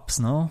Cocoa Pops,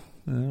 no?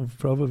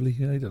 Probably,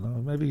 I don't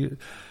know.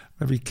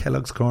 Maybe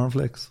Kellogg's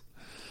cornflakes.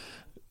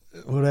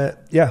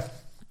 But, yeah.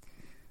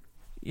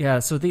 Yeah,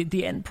 so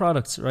the end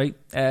products, right?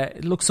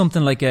 It looks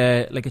something like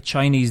a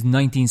Chinese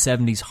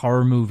 1970s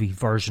horror movie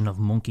version of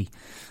Monkey.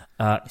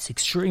 It's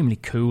extremely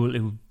cool.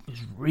 It was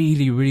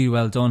really, really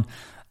well done.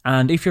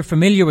 And if you're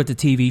familiar with the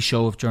TV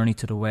show of Journey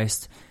to the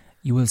West,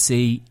 you will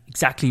see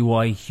exactly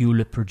why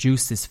Hewlett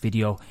produced this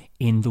video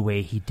in the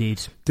way he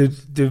did.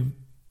 The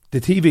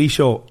TV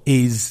show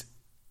is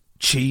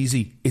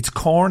cheesy. It's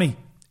corny.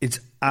 It's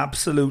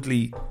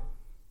absolutely,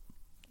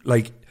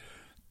 like,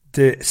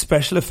 the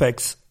special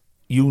effects,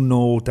 you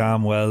know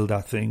damn well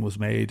that thing was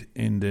made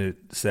in the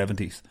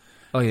 70s.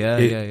 Oh, yeah,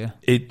 yeah.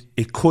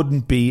 It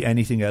couldn't be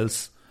anything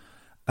else.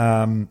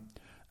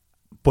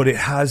 But it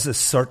has a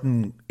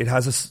certain, it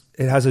has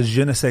a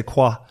je ne sais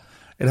quoi.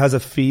 It has a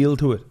feel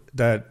to it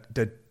that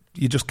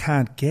you just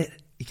can't get.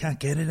 You can't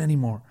get it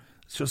anymore.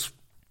 It's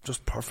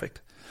just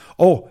perfect.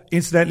 Oh,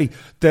 incidentally,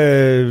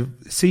 the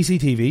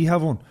CCTV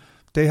have one.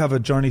 They have a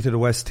Journey to the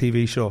West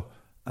TV show,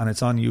 and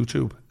it's on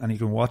YouTube, and you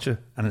can watch it,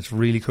 and it's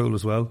really cool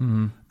as well.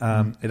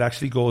 It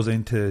actually goes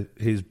into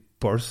his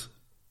birth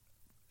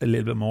a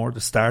little bit more.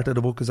 The start of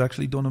the book is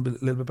actually done a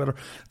little bit better.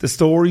 The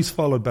story's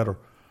followed better,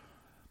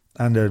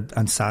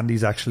 and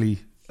Sandy's actually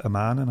a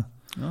man in it.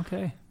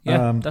 Okay,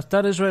 yeah,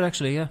 that is right.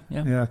 Actually, yeah.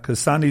 Because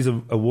Sandy's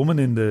a woman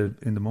in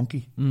the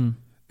Monkey.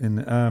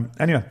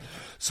 Anyway,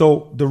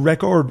 so the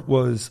record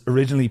was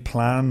originally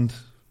planned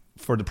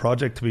for the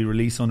project to be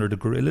released under the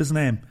Gorillaz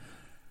name,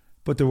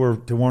 but they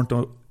weren't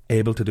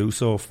able to do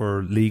so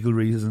for legal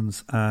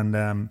reasons,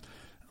 and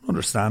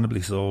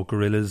understandably so.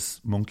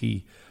 Gorillaz,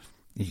 Monkey,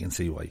 you can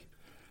see why.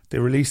 They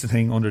released the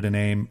thing under the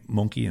name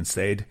Monkey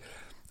instead.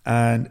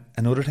 And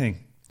another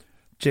thing,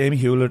 Jamie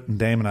Hewlett and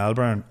Damon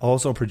Albarn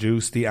also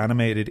produced the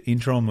animated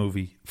intro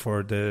movie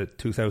for the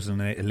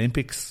 2008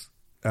 Olympics,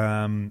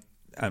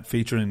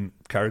 featuring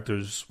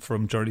characters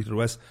from Journey to the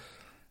West.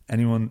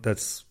 Anyone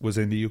that was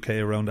in the UK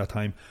around that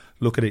time,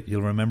 look at it,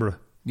 you'll remember it.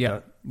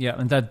 Yeah,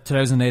 and that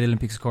 2008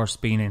 Olympics, of course,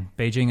 being in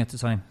Beijing at the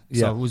time.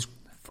 So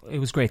it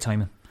was great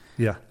timing.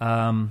 Yeah.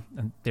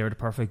 And they were the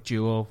perfect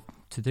duo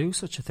to do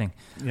such a thing.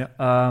 Yeah.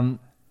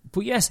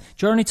 But yes,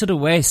 Journey to the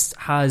West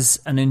has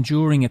an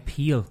enduring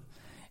appeal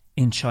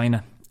in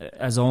China.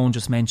 As Owen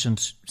just mentioned,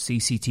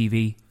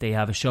 CCTV, they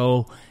have a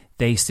show.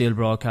 They still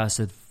broadcast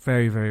it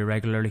very, very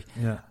regularly.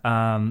 Yeah.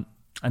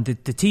 And the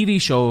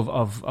TV show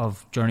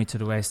of Journey to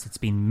the West, it's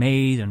been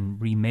made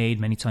and remade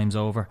many times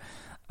over.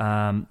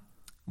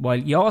 While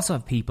you also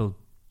have people,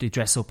 they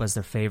dress up as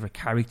their favourite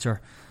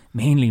character,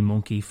 mainly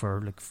Monkey,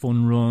 for like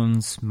fun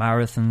runs,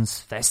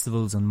 marathons,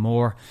 festivals and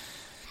more.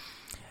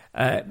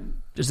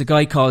 There's a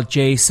guy called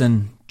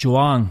Jason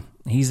Zhuang.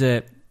 He's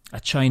a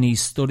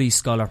Chinese studies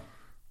scholar.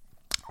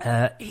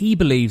 He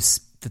believes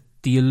that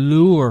the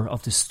allure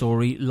of the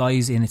story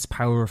lies in its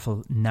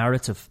powerful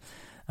narrative,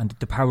 and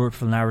the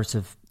powerful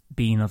narrative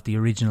being of the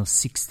original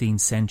 16th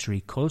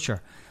century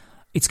culture.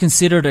 It's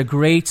considered a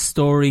great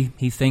story,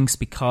 he thinks,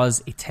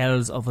 because it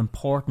tells of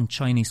important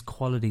Chinese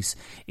qualities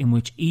in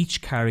which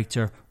each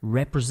character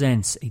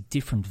represents a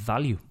different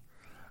value.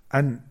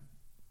 And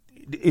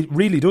it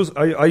really does.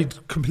 I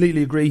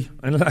completely agree.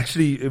 And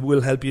actually, it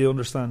will help you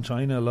understand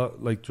China a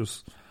lot, like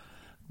just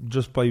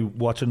by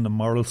watching the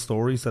moral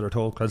stories that are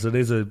told, because it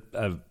is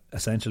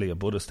essentially a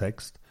Buddhist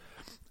text.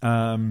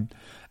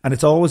 And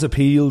it's always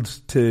appealed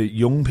to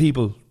young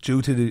people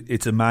due to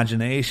its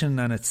imagination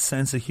and its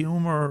sense of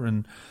humour,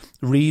 and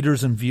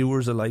readers and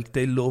viewers alike.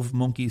 They love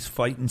Monkey's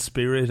fighting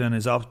spirit and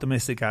his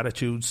optimistic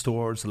attitudes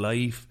towards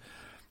life,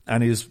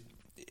 and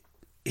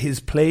his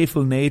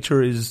playful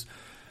nature is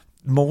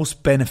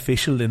most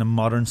beneficial in a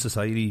modern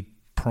society,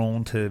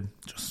 prone to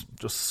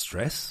just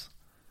stress.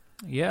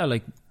 Yeah,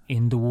 like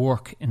in the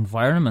work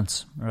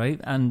environment, right?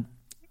 And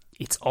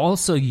it's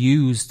also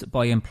used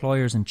by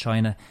employers in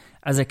China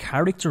as a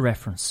character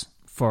reference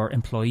for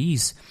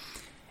employees.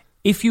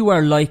 If you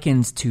are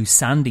likened to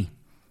Sandy,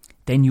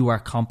 then you are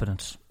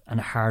competent and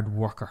a hard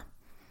worker.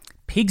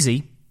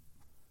 Pigsy,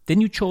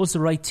 then you chose the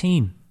right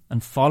team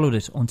and followed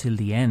it until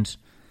the end.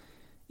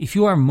 If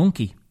you are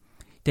Monkey,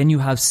 then you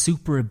have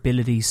super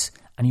abilities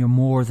and you're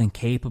more than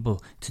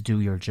capable to do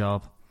your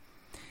job.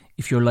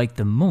 If you're like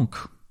the monk,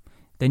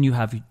 then you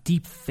have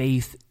deep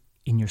faith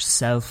in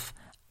yourself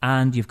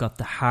and you've got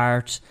the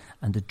heart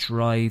and the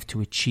drive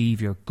to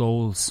achieve your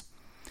goals.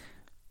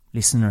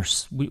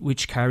 Listeners,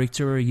 which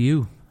character are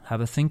you?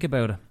 Have a think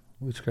about it.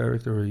 Which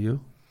character are you?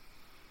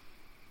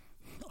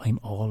 I'm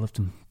all of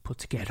them put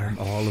together. I'm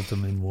all of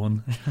them in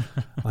one.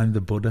 I'm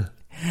the Buddha.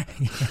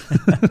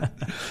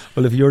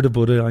 Well, if you're the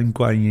Buddha, I'm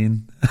Guan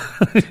Yin.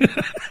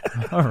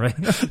 All right.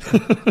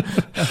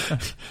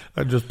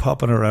 I'm just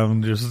popping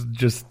around,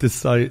 just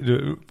decide,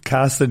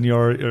 casting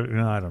your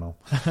I don't know,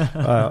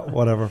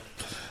 whatever.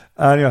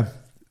 Anyway,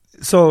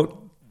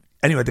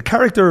 the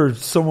character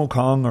Sun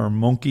Wukong or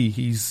Monkey,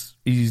 he's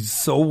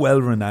so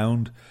well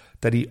renowned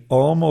that he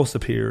almost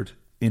appeared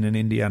in an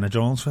Indiana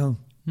Jones film.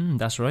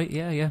 That's right.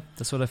 Yeah.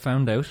 That's what I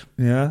found out.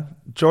 Yeah.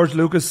 George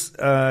Lucas,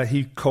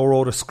 he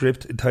co-wrote a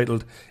script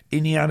entitled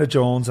Indiana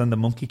Jones and the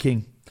Monkey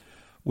King,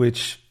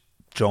 which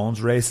Jones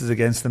races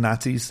against the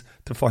Nazis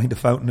to find the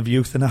Fountain of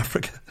Youth in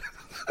Africa.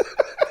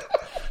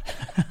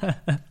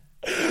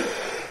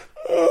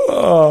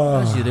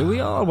 As you do,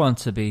 we all want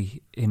to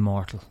be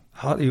immortal.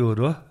 Hollywood,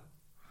 what?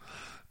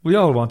 We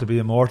all want to be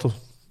immortal.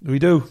 We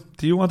do.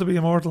 Do you want to be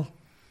immortal?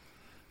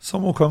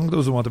 Sun Wukong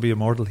doesn't want to be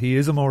immortal. He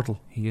is immortal.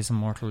 He is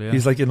immortal, yeah.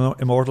 He's like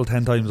immortal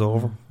 10 times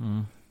over.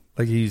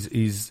 Like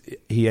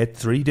he ate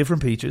 3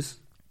 different peaches.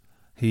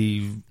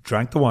 He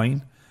drank the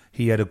wine.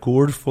 He had a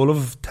gourd full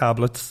of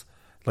tablets.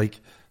 Like,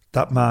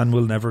 that man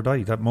will never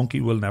die. That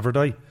monkey will never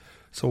die.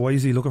 So why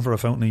is he looking for a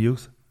fountain of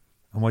youth?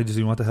 And why does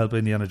he want to help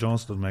Indiana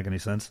Jones? Doesn't make any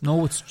sense.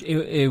 No,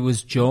 it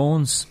was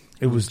Jones.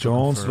 It was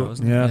Jones.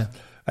 Yeah.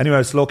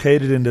 Anyway, it's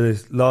located in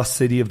the lost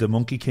city of the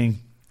Monkey King.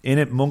 In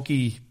it,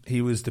 Monkey,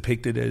 he was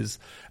depicted as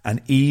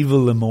an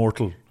evil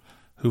immortal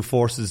who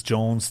forces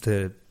Jones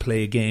to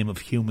play a game of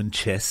human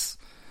chess,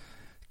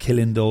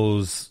 killing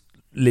those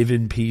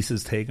living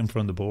pieces taken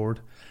from the board.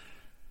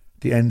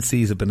 The end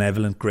sees a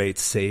benevolent great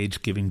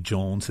sage giving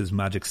Jones his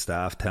magic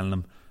staff, telling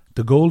him,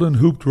 "The golden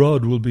hooped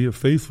rod will be a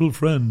faithful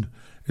friend.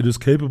 It is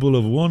capable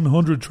of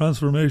 100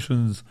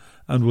 transformations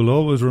and will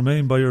always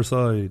remain by your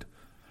side."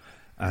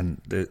 And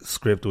the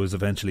script was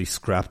eventually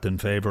scrapped in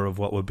favour of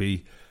what would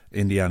be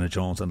Indiana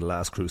Jones and the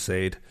Last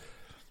Crusade,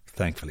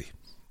 thankfully.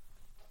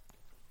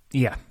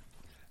 Yeah.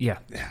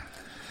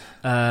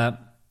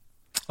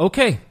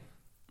 Okay,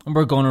 and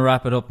we're going to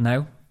wrap it up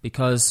now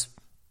because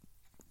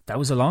that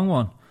was a long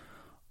one.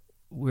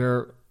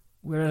 We're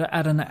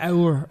at an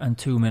hour and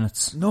 2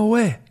 minutes. No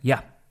way.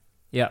 Yeah.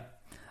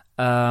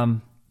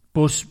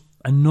 But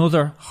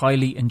another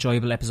highly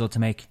enjoyable episode to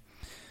make.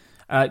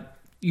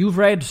 You've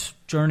read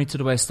Journey to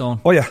the West Stone.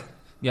 Oh yeah.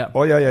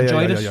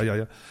 Enjoyed it?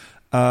 Yeah.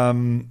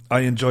 I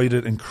enjoyed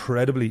it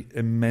incredibly,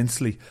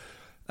 immensely.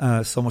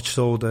 So much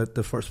so that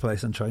the first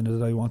place in China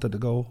that I wanted to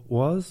go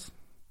was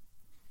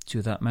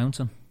to that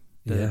mountain,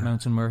 the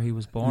mountain where he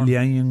was born,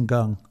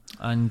 Lianyungang.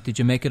 And did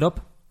you make it up?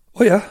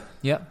 Oh yeah.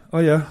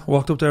 Yeah.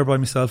 Walked up there by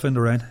myself in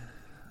the rain.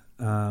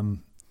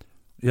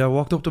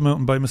 Walked up the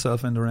mountain by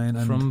myself in the rain.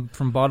 And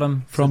from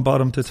bottom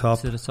to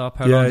top. To the top.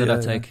 How long did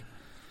that take?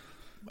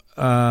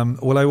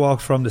 Well, I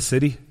walked from the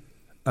city.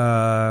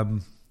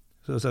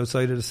 So it's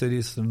outside of the city,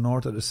 it's the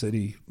north of the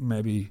city,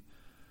 maybe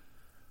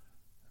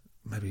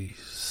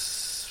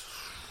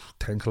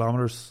 10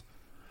 kilometres.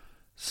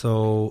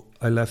 So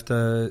I left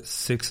at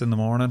 6 in the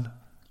morning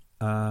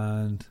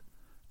and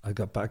I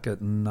got back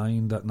at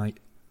 9 that night.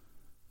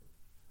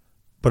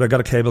 But I got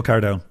a cable car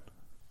down.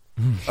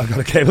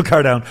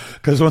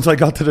 Because once I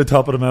got to the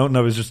top of the mountain,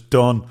 I was just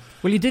done.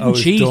 Well, you didn't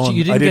cheat.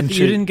 You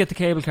didn't get the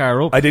cable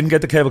car up. I didn't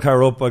get the cable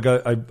car up.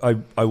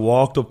 I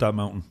walked up that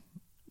mountain.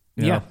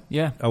 Yeah.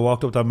 I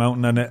walked up that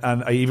mountain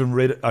and I even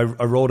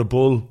rode a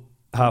bull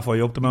halfway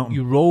up the mountain.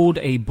 You rode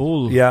a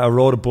bull? Yeah, I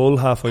rode a bull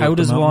halfway up the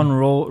mountain. How does one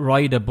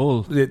ride a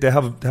bull? They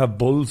have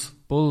bulls.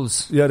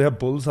 Bulls? Yeah, they have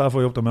bulls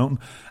halfway up the mountain.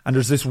 And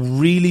there's this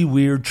really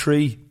weird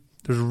tree.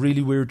 There's a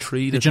really weird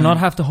tree. Did you not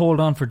have to hold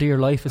on for dear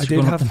life as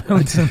you're going up the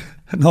mountain?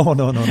 No.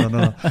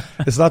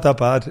 It's not that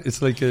bad.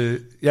 It's like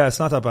it's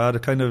not that bad.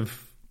 It kind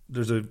of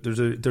there's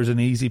an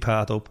easy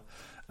path up.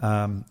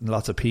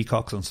 Lots of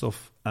peacocks and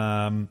stuff.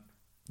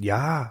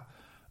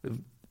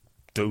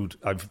 Dude,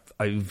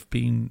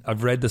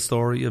 I've read the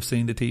story, I've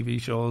seen the TV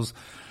shows,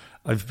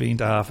 I've been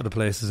to half of the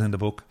places in the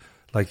book,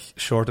 like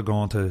short of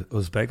going to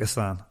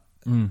Uzbekistan,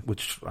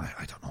 which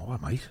I don't know, I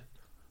might.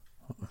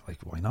 Like,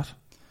 why not?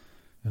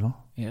 You know?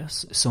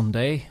 Yes,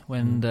 someday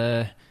when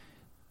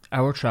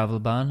our travel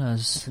ban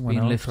has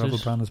been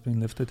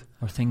lifted,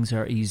 or things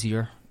are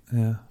easier.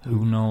 Yeah,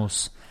 who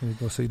knows? We'll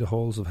go see the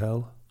holes of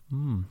hell.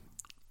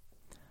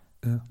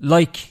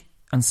 Like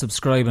and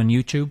subscribe on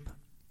YouTube.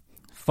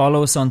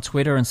 Follow us on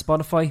Twitter and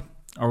Spotify,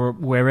 or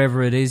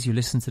wherever it is you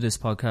listen to this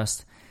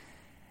podcast.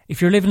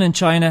 If you're living in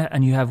China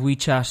and you have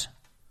WeChat,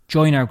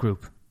 join our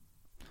group.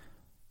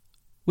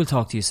 We'll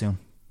talk to you soon.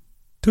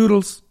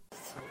 Toodles.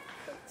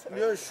 你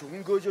要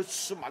熊哥就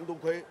吃蛮多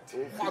亏，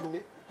花多。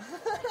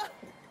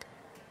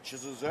其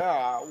实这样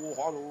啊，我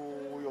花多，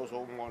我有时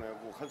候我呢，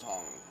我很长，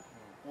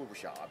我不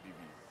下 BB，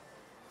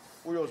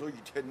 我有时候一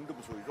天都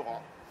不说一句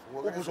话，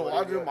我不说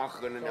话就蛮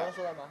狠人的。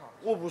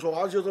我不说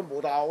话就是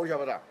没打我，晓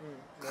不得？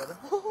没得。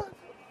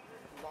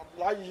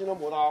那已经都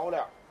没打我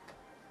了。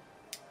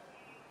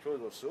所以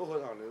说社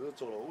会上那个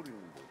走漏的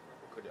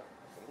不可能，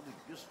没得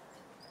意思。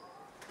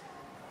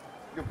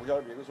你不晓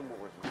得别个是么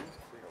回事。